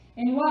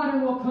 and water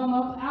will come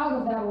up out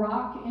of that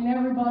rock, and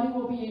everybody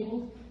will be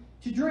able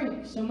to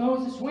drink. So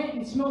Moses went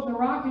and smote the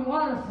rock, and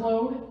water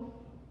flowed,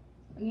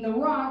 and the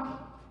rock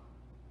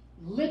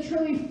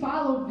literally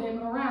followed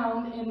them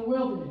around in the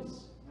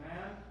wilderness.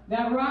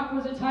 That rock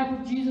was a type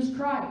of Jesus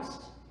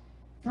Christ.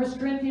 1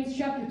 Corinthians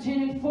chapter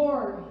 10 and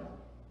 4.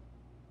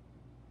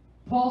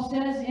 Paul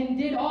says, and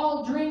did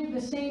all drink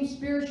the same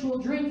spiritual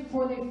drink,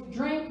 for they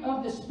drank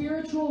of the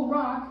spiritual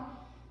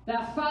rock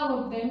that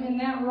followed them, and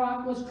that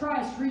rock was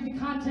Christ. Read the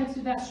context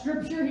of that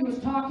scripture. He was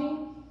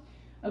talking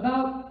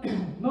about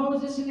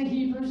Moses and the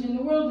Hebrews in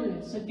the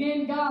wilderness.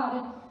 Again,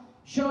 God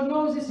showed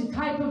Moses a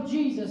type of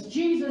Jesus.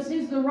 Jesus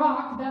is the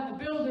rock that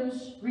the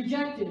builders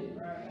rejected.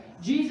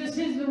 Jesus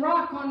is the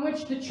rock on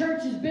which the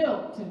church is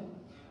built.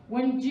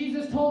 When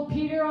Jesus told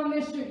Peter on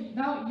this,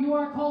 you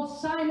are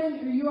called Simon,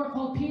 or you are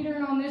called Peter,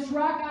 and on this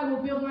rock I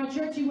will build my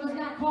church, He was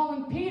not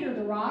calling Peter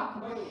the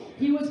rock.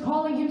 He was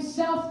calling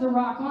Himself the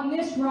rock. On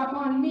this rock,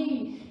 on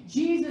me,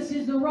 Jesus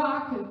is the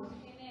rock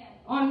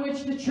on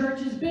which the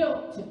church is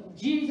built.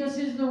 Jesus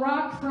is the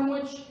rock from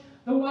which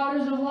the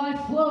waters of life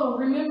flow.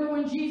 Remember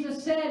when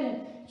Jesus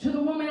said to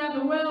the woman at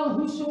the well,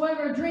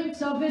 whosoever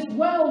drinks of this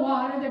well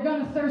water, they're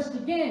going to thirst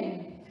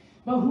again.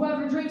 But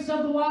whoever drinks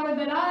of the water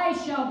that I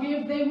shall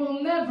give, they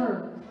will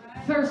never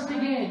thirst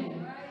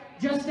again.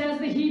 Just as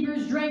the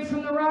Hebrews drank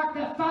from the rock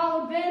that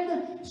followed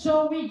them,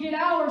 so we get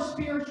our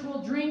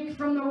spiritual drink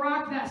from the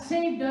rock that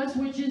saved us,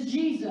 which is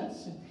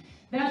Jesus.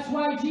 That's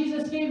why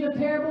Jesus gave the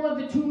parable of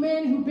the two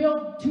men who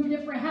built two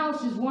different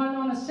houses, one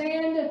on the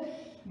sand,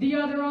 the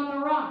other on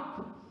the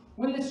rock.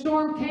 When the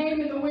storm came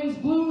and the winds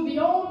blew, the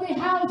only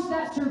house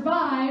that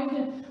survived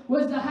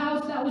was the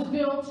house that was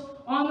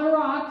built on the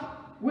rock,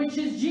 which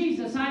is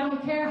Jesus. I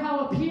don't care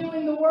how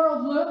appealing the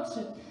world looks.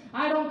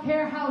 I don't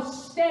care how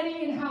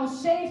steady and how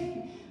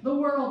safe the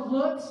world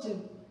looks.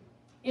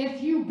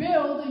 If you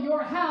build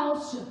your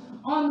house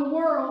on the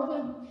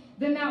world,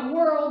 then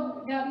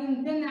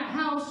that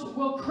house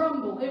will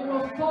crumble. It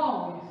will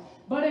fall.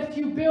 But if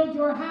you build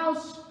your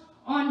house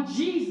on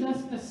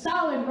Jesus, the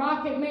solid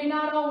rock, it may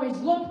not always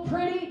look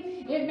pretty.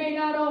 It may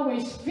not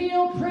always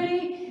feel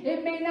pretty.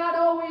 It may not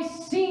always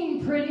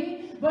seem pretty.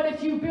 But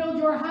if you build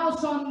your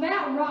house on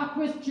that rock,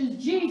 which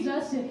is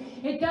Jesus,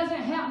 it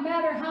doesn't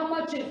matter how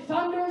much it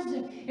thunders.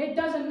 It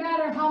doesn't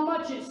matter how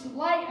much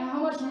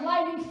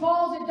lightning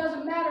falls. It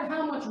doesn't matter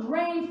how much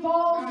rain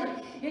falls.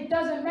 It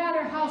doesn't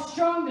matter how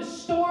strong the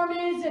storm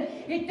is.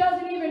 It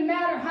doesn't even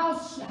matter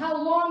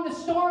how long the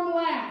storm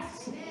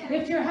lasts.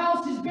 If your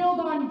house is built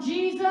on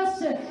Jesus,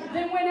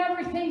 then when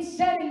everything's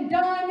said and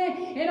done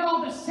and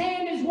all the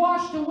sand is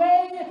washed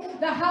away,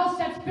 the house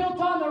that's built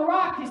on the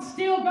rock is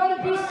still going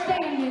to be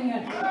standing.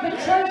 The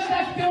church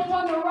that's built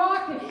on the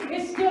rock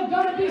is still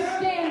going to be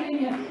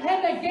standing.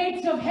 And the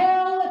gates of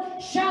hell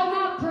shall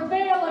not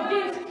prevail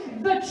against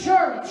the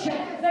church.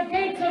 The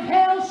gates of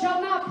hell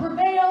shall not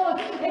prevail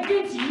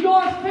against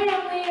your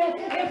family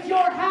if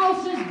your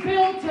house is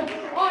built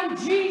on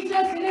Jesus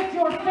and if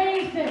your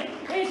faith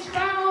is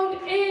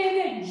found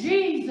in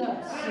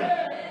Jesus.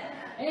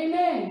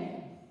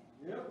 Amen.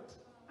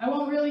 I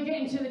won't really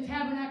get into the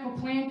tabernacle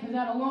plan because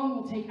that alone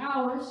will take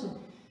hours.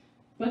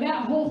 But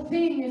that whole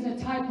thing is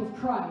a type of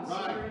Christ.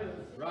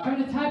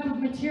 From the type of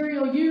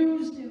material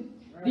used,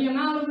 the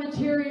amount of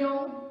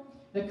material,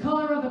 the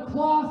color of the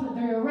cloth,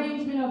 the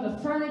arrangement of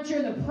the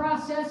furniture, the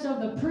process of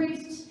the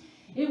priests,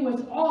 it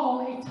was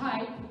all a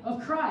type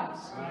of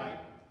Christ.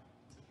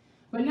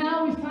 But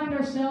now we find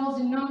ourselves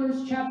in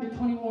Numbers chapter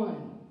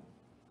 21.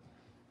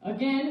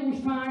 Again, we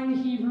find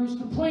the Hebrews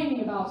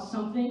complaining about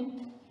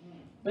something,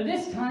 but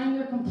this time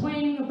they're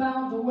complaining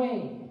about the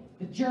way,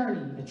 the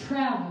journey, the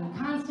traveling,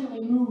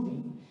 constantly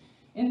moving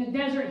in the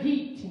desert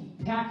heat,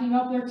 packing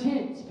up their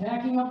tents,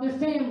 packing up their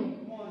family.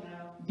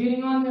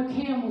 getting on their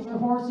camels or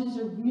horses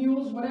or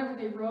mules, whatever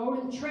they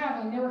rode, and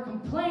traveling. They were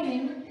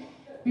complaining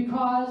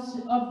because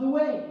of the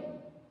way.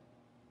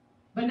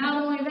 But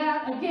not only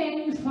that,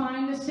 again, you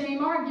find the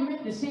same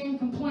argument, the same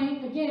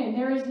complaint. Again,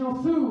 there is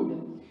no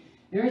food.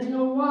 There is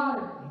no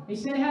water. They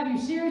said, have you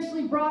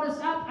seriously brought us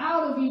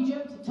out of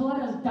Egypt to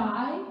let us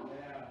die?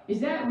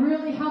 Is that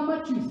really how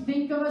much you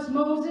think of us,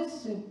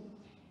 Moses?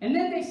 And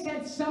then they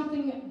said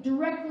something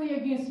directly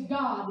against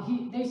God.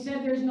 They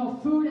said there's no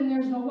food and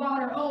there's no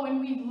water. Oh, and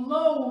we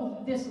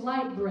loathe this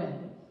light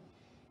bread.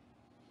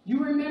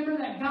 You remember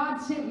that God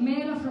sent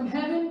manna from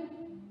heaven?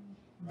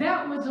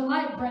 That was the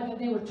light bread that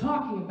they were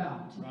talking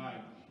about.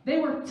 Right. They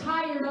were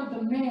tired of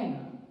the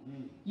manna.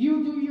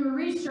 You do your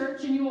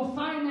research and you will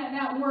find that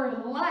that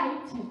word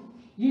light,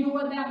 you know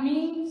what that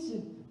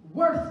means?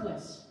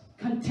 Worthless,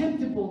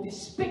 contemptible,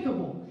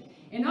 despicable.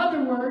 In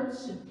other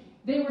words,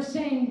 they were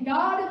saying,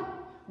 God,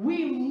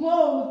 we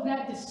loathe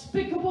that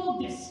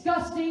despicable,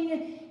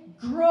 disgusting,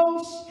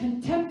 gross,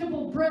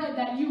 contemptible bread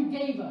that you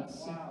gave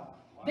us. Wow.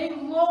 They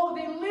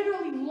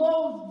literally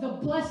loathed the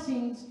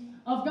blessings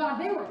of God.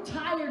 They were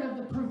tired of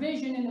the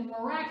provision and the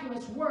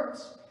miraculous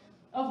works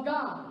of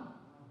God.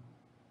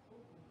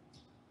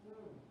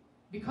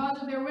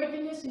 Because of their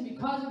wickedness and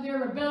because of their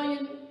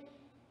rebellion,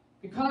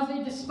 because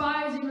they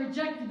despised and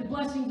rejected the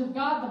blessings of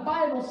God, the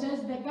Bible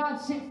says that God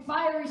sent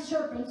fiery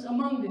serpents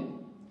among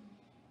them.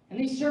 And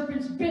these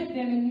serpents bit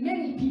them, and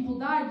many people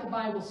died, the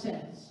Bible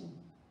says.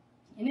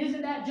 And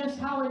isn't that just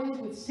how it is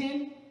with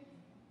sin?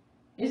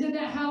 Isn't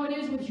that how it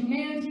is with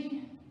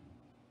humanity?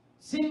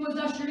 Sin was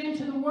ushered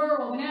into the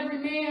world, and every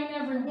man,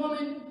 every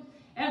woman,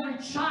 every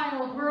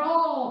child, we're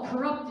all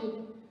corrupted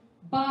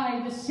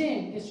by the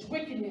sin, this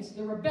wickedness,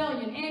 the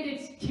rebellion, and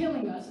it's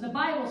killing us. The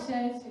Bible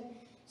says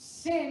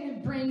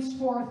sin brings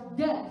forth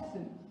death.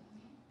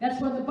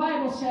 That's what the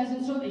Bible says,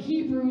 and so the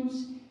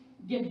Hebrews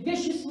get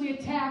viciously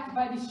attacked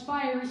by these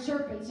fiery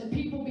serpents, and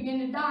people begin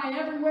to die.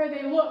 Everywhere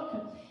they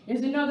look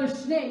is another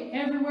snake.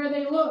 Everywhere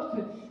they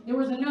look, there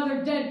was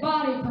another dead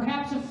body,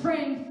 perhaps a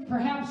friend,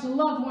 perhaps a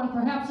loved one,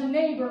 perhaps a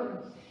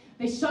neighbor.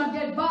 They saw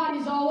dead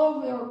bodies all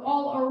over,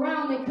 all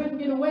around. They couldn't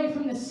get away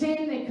from the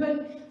sin.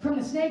 From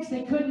the snakes.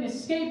 They couldn't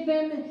escape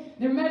them.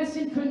 Their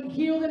medicine couldn't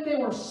heal them. They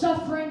were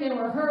suffering. They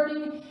were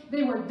hurting.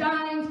 They were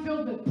dying,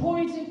 filled with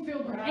poison,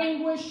 filled with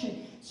anguish.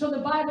 So the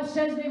Bible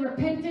says they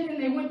repented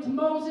and they went to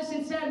Moses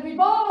and said, we've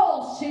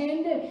all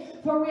sinned,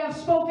 for we have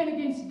spoken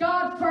against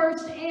God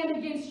first and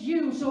against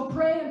you. So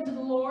pray unto the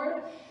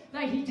Lord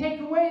that he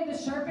take away the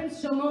serpents.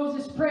 So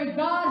Moses prayed,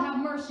 God, have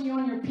mercy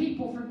on your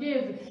people.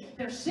 Forgive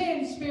their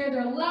sins, spare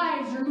their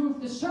lives,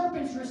 remove the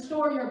serpents,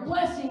 restore your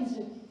blessings.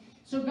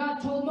 So God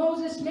told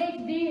Moses,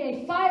 make thee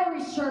a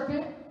fiery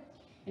serpent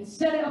and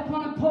set it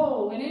upon a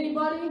pole. And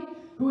anybody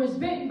who is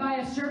bitten by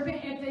a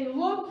serpent, if they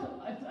look,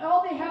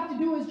 all they have to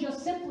do is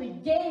just simply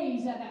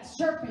gaze at that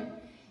serpent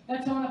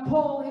that's on a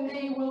pole and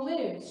they will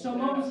live. So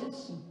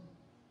Moses,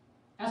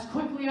 as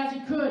quickly as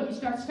he could, he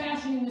starts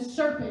fashioning this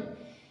serpent.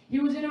 He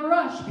was in a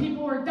rush.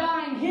 People were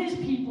dying. His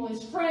people,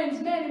 his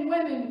friends, men and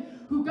women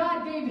who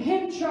God gave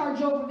him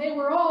charge over, they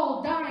were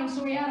all dying,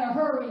 so he had to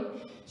hurry.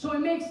 So he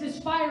makes this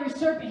fiery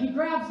serpent. He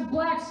grabs the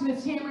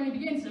blacksmith's hammer and he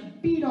begins to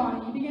beat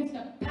on it. He begins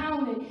to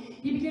pound it.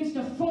 He begins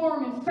to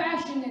form and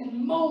fashion it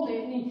and mold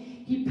it. And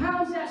he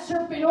pounds that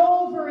serpent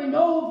over and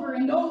over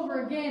and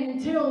over again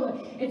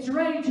until it's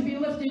ready to be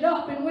lifted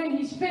up. And when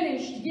he's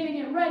finished getting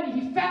it ready,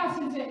 he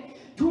fastens it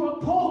to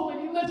a pole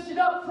and he lifts it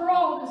up for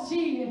all to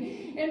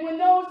see. And when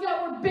those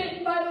that were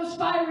bitten by those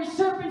fiery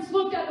serpents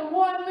looked at the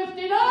one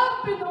lifted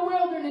up in the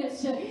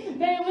wilderness,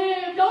 they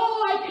lived.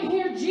 Oh, I can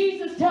hear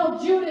Jesus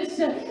tell Judas,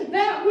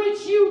 that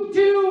which you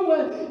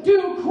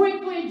do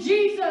quickly.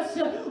 Jesus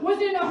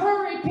was in a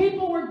hurry.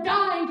 People were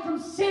dying from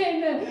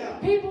sin.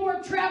 People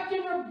were trapped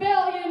in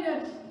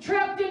rebellion,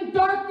 trapped in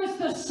darkness.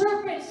 The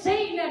serpent,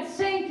 Satan, had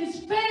sank his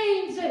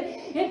fangs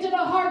into the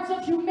hearts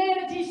of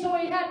humanity, so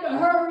he had to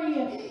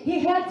hurry. He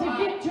had to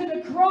get to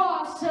the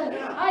cross.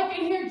 I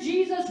can hear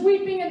Jesus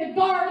weeping in the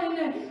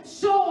garden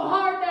so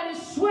hard that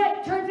his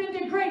sweat turns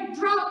into great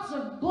drops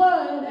of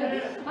blood.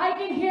 I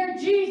can hear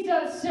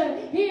Jesus.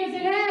 He is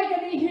in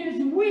agony. He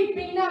is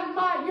weeping, not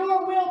my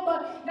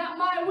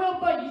will,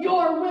 but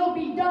your will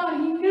be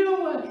done. He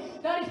knew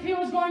that if he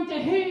was going to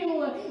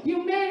heal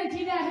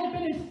humanity that had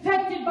been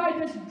infected by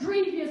this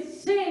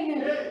grievous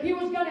sin, he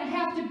was going to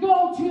have to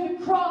go to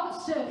the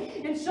cross.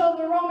 And so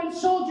the Roman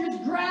soldiers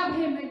grab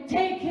him and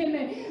take him.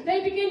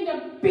 They begin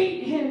to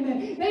beat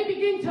him. They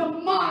begin to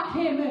mock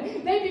him.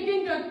 They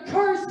begin to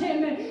curse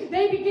him.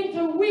 They begin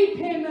to whip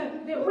him.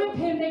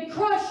 They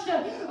crushed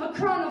a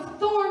crown of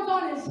thorns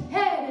on his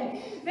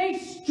head. They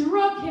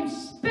struck him,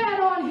 spat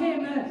on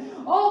him.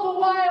 All the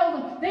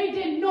while, they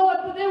didn't know it,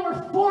 but they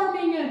were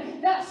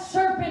forming that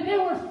serpent. They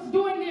were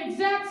doing the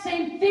exact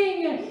same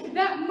thing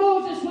that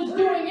Moses was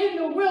doing in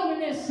the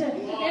wilderness.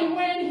 And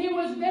when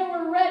they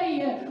were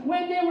ready,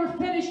 when they were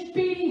finished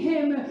beating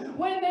him,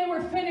 when they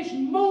were finished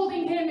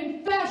molding him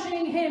and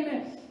fashioning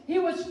him, he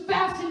was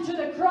fastened to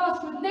the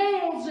cross with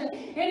nails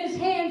in his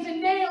hands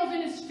and nails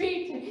in his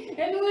feet.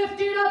 and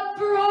lifted up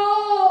for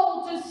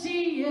all to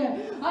see.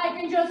 I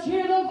can just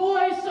hear the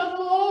voice of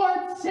the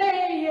Lord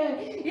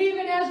say,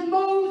 even as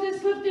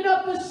Moses lifted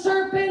up the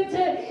serpent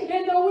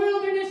in the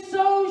wilderness,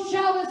 so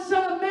shall the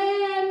Son of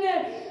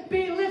Man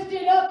be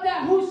lifted up,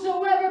 that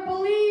whosoever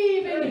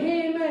believe in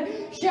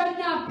him shall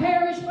not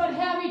perish but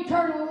have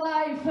eternal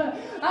life.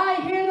 I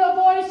hear the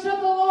voice of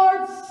the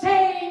Lord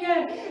saying,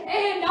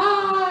 and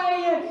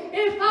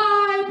if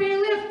I be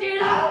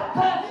lifted up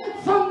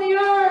from the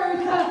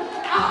earth,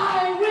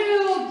 I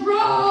will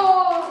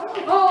draw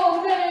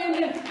all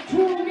men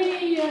to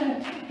me.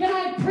 Can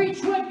I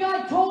preach what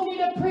God told me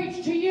to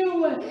preach to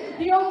you?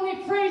 The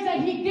only phrase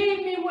that he gave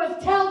me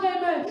was, tell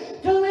them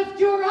to lift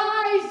your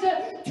eyes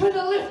to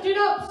the lifted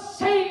up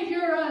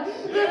Savior.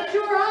 Lift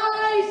your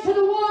eyes to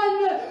the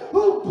one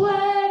who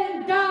bled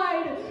and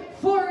died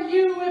for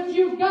you. If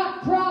you've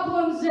got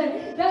problems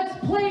that's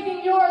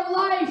plaguing your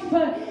life,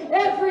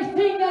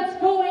 everything that's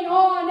going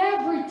on,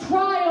 every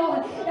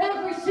trial,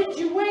 every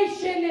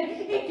situation,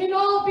 it can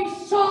all be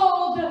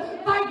solved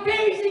by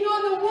gazing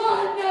on the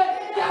one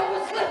that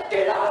was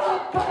lifted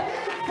up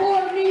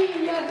for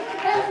me.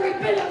 Every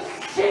bit of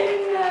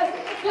sin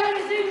that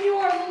is in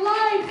your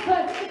life,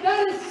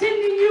 that is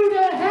sending you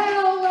to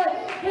hell,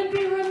 can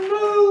be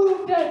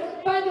removed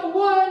by the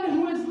one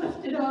who is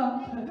lifted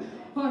up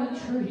on a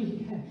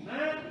tree.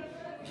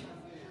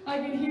 I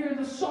can hear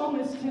the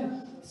psalmist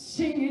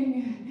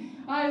singing,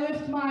 I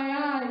lift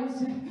my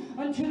eyes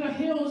unto the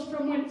hills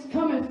from whence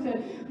cometh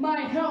my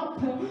help.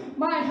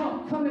 My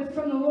help cometh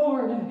from the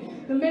Lord,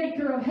 the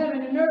maker of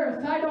heaven and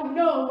earth. I don't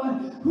know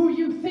who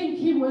you think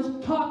he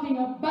was talking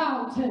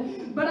about,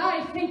 but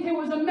I think it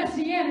was a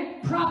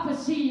messianic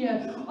prophecy.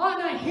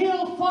 On a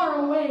hill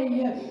far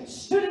away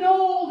stood an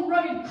old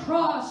rugged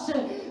cross,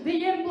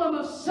 the emblem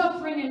of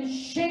suffering and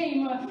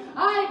shame.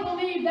 I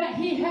believe that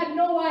he had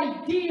no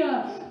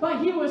idea,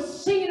 but he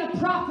was singing a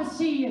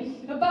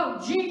prophecy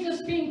about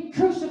Jesus being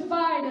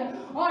crucified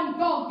on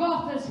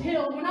Golgotha's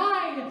hill. When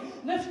I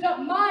lift up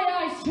my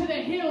eyes to the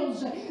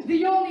hills,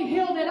 the only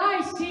hill that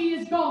I see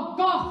is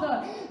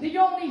Golgotha. The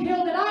only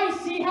hill that I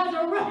see has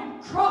a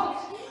rugged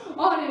cross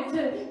on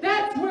it.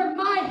 That's where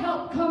my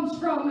help comes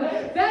from.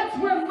 That's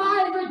where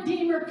my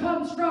Redeemer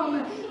comes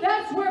from.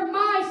 That's where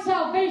my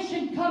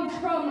salvation comes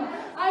from.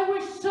 I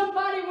wish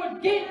somebody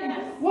would get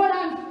what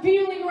I'm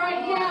feeling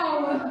right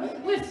now.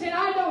 Listen,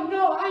 I don't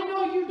know. I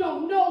know you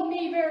don't know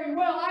me very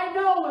well. I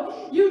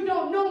know you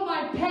don't know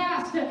my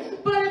past.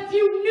 But if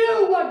you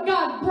knew what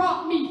God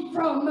brought me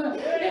from,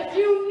 if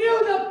you knew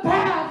the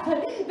path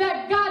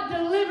that God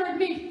delivered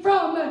me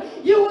from,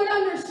 you would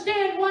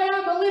understand why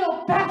I'm a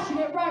little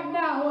passionate right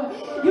now.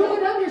 You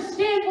would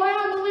understand why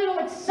I'm a little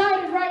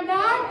excited right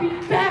now. I'd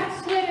be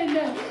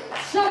backslidden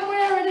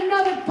somewhere in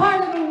another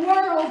part of the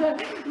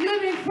world,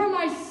 living for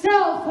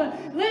myself,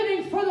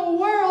 living for the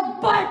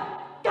world,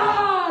 but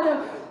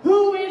God,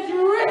 who is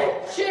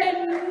rich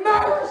in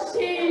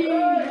mercy.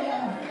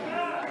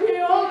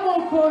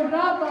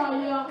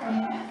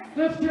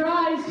 Lift your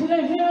eyes to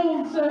the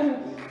hills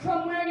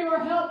from where your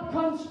help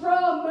comes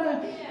from.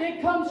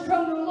 It comes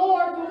from the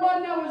Lord, the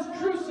one that was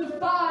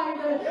crucified,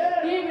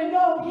 even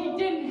though he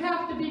didn't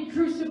have to be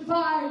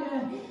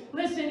crucified.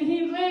 Listen,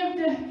 he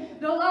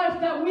lived the life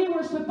that we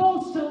were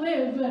supposed to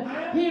live.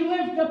 He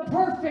lived the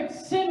perfect,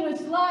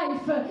 sinless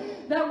life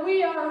that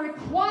we are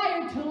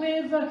required to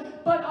live,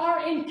 but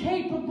are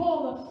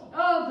incapable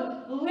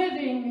of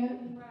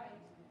living.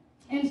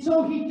 And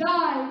so he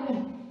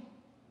died.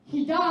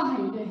 He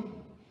died.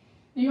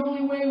 The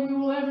only way we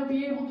will ever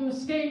be able to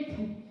escape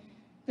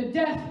the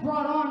death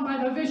brought on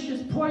by the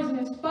vicious,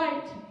 poisonous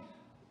bite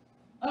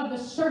of the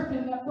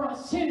serpent that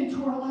brought sin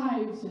into our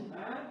lives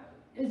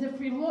is if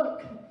we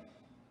look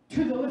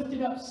to the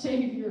lifted up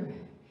Savior.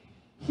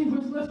 He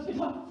was lifted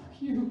up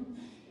for you.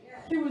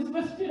 He was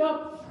lifted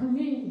up for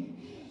me.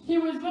 He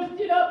was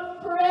lifted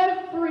up for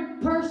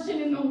every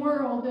person in the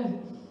world.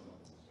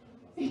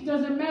 It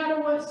doesn't matter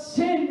what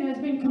sin has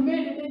been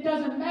committed. It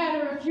doesn't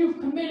matter if you've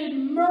committed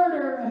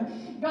murder.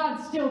 God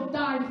still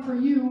died for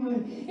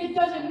you. It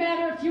doesn't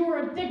matter if you were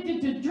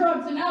addicted to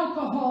drugs and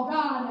alcohol.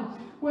 God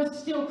was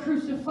still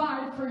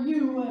crucified for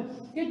you.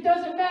 It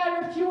doesn't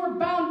matter if you were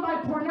bound by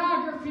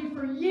pornography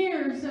for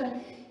years.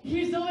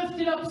 He's the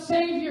lifted up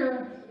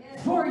Savior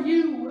for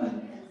you.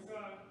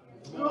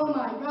 Oh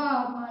my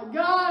God, my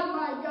God,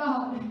 my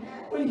God.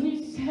 When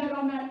he said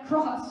on that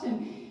cross,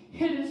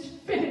 it is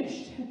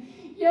finished.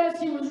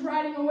 Yes, he was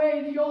writing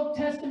away the Old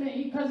Testament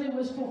because it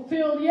was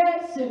fulfilled.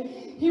 Yes,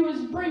 he was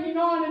bringing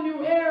on a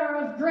new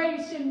era of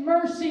grace and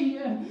mercy.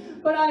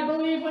 But I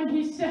believe when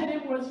he said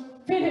it was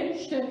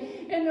finished,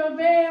 and the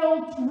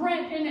veil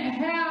rent in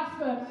half,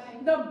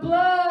 the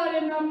blood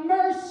and the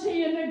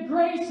mercy and the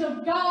grace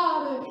of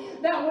God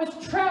that was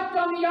trapped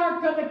on the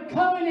Ark of the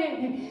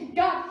Covenant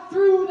got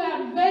through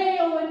that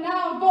veil and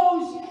now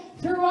goes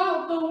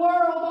throughout the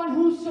world on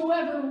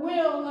whosoever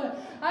will.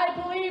 I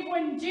believe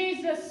when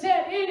Jesus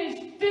said, "It is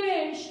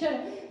finished,"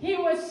 He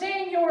was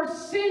saying your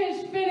sin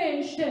is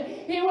finished.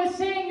 He was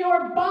saying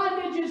your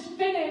bondage is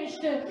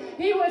finished.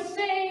 He was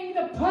saying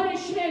the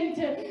punishment,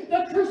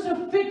 the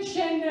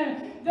crucifixion,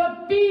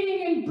 the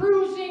beating and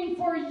bruising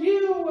for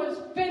you was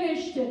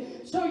finished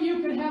so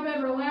you could have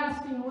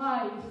everlasting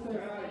life.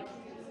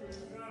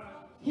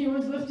 He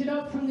was lifted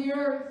up from the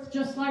earth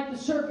just like the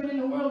serpent in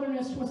the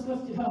wilderness was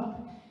lifted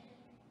up.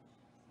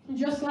 And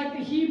just like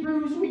the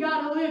Hebrews, we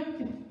got to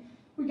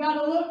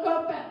look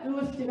up at the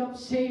lifted up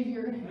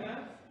Savior.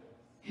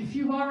 If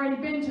you've already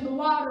been to the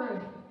water,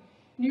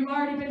 and you've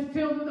already been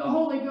filled with the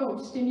Holy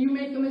Ghost, and you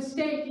make a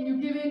mistake and you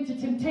give in to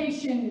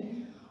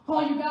temptation,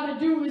 all you got to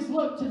do is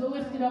look to the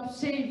lifted up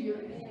Savior.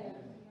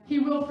 He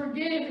will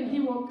forgive and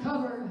He will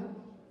cover.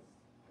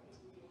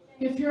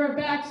 If you're a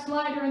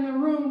backslider in the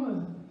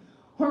room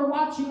or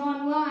watching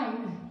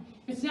online,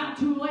 it's not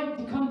too late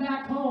to come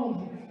back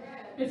home.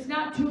 It's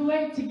not too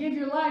late to give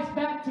your life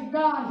back to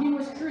God. He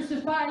was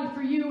crucified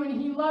for you,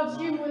 and He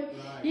loves you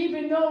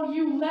even though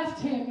you left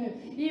Him,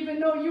 even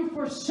though you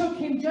forsook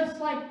Him just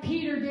like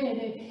Peter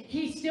did.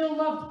 He still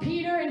loved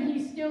Peter, and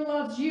He still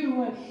loves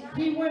you.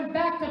 He went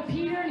back to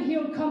Peter, and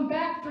He'll come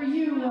back for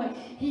you.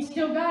 He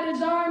still got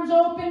His arms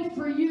open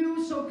for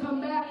you, so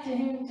come back to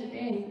Him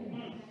today.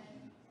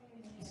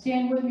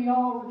 Stand with me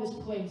all over this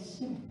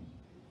place.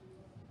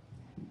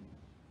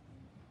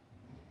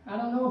 I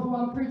don't know who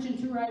I'm preaching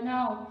to right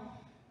now,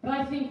 but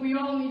I think we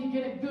all need to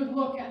get a good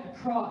look at the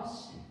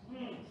cross.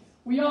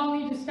 We all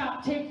need to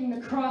stop taking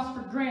the cross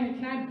for granted.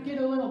 Can I get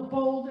a little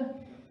bold?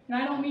 And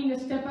I don't mean to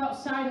step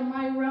outside of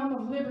my realm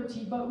of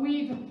liberty, but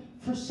we've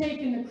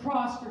forsaken the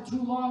cross for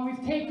too long.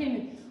 We've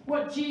taken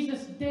what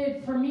Jesus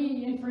did for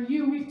me and for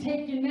you. We've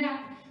taken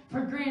that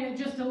for granted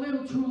just a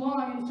little too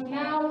long. And so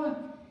now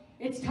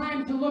it's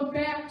time to look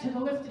back to the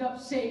lifted up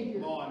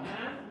Savior.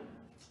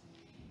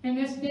 In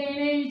this day and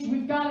age,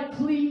 we've got to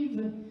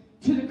cleave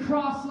to the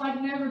cross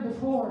like never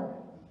before.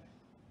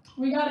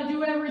 We got to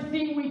do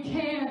everything we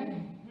can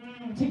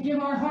to give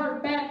our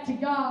heart back to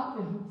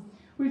God.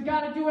 We've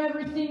got to do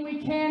everything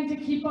we can to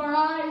keep our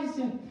eyes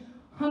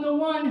on the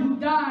one who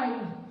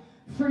died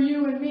for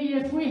you and me.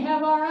 If we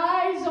have our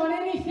eyes on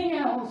anything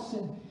else,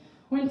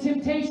 when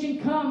temptation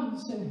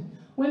comes,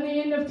 when the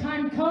end of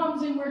time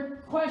comes and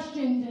we're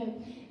questioned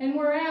and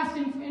we're asked,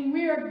 and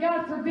we are,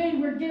 God forbid,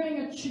 we're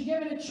given a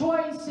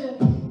choice to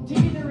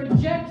either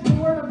reject the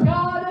Word of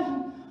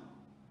God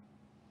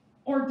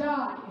or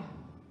die.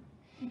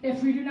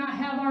 If we do not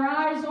have our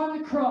eyes on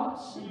the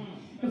cross,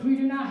 if we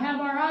do not have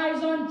our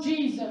eyes on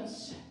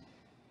Jesus,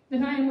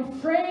 then I am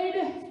afraid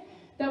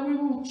that we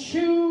will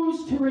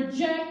choose to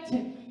reject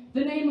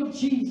the name of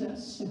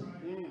Jesus.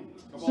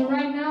 So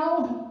right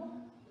now,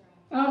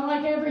 I would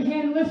like every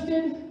hand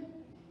lifted,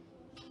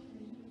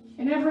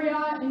 and every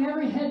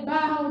head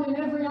bowed, and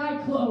every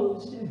eye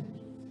closed.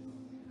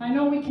 I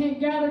know we can't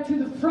gather to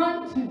the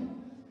front,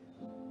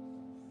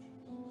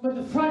 but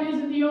the front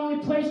isn't the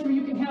only place where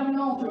you can have an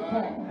altar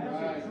call.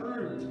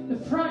 The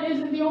front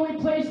isn't the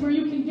only place where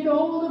you can get a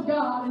hold of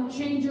God and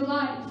change your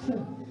life.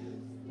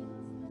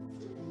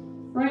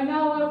 Right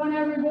now, I want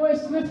every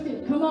voice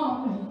lifted. Come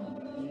on.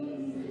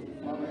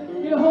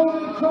 Get a hold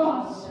of the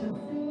cross.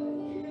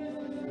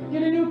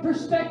 Get a new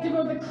perspective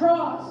of the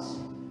cross.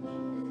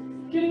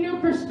 Get a new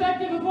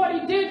perspective of what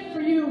He did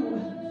for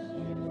you.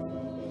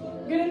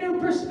 Get a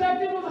new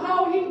perspective of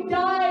how He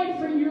died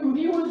for you.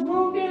 He was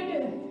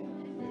wounded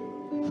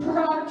for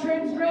our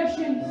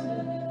transgressions.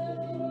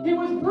 He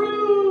was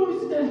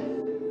bruised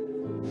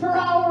for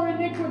our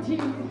iniquity.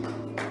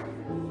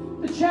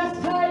 The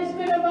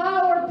chastisement of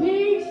our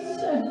peace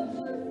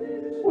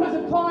was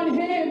upon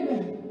Him.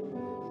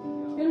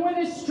 And with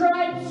His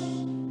stripes,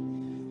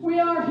 we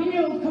are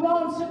healed. Come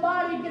on,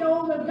 somebody, get a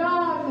hold of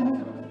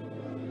God.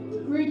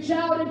 Reach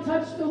out and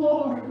touch the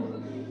Lord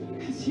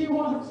as He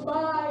walks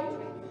by.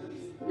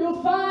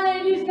 You'll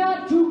find He's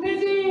not too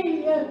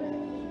busy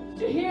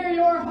to hear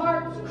your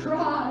heart's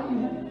cry.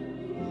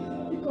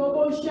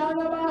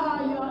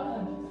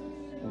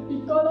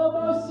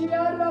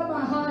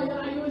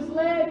 He was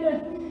led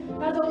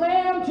as a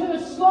lamb to the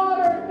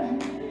slaughter,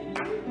 and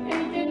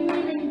He didn't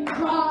even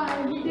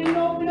cry. He didn't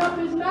open up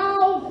His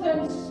mouth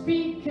and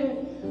speak,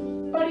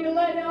 but He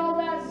let all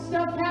that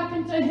stuff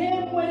happen to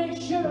Him when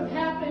it should have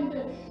happened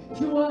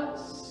to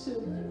us.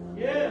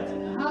 Yeah.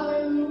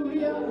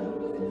 Hallelujah.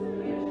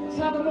 Let's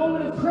have a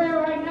moment of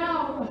prayer right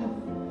now.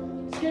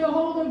 Let's get a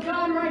hold of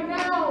God right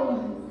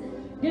now.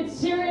 Get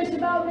serious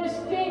about this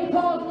thing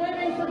called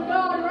living for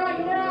God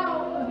right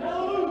now.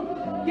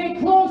 Get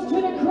close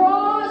to the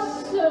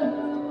cross.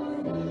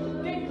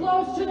 Get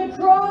close to the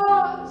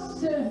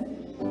cross.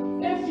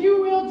 If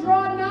you will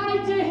draw nigh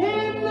to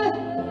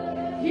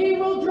Him, He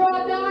will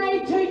draw nigh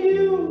to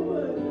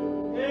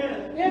you.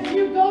 If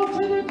you go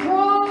to the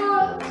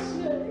cross,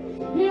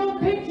 He'll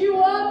pick you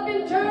up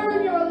and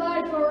turn your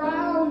life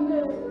around.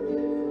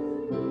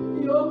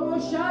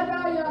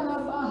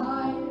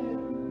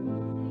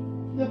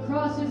 The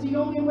cross is the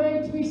only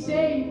way to be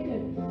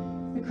saved.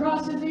 The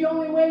cross is the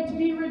only way to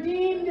be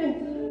redeemed.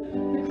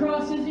 The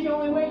cross is the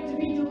only way to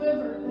be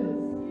delivered.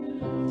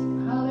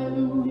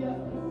 Hallelujah.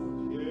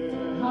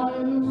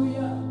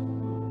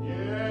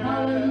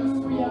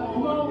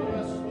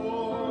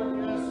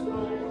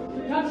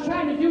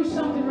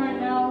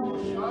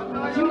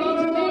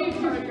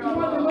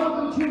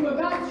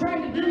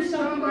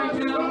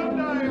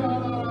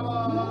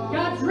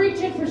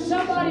 preaching for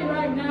somebody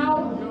right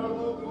now.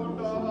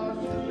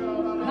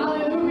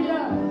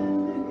 Hallelujah.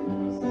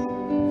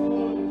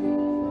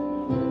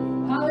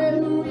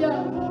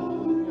 Hallelujah.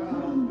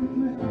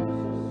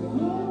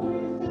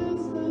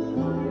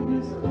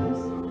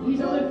 He's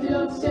a lifted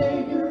up Savior.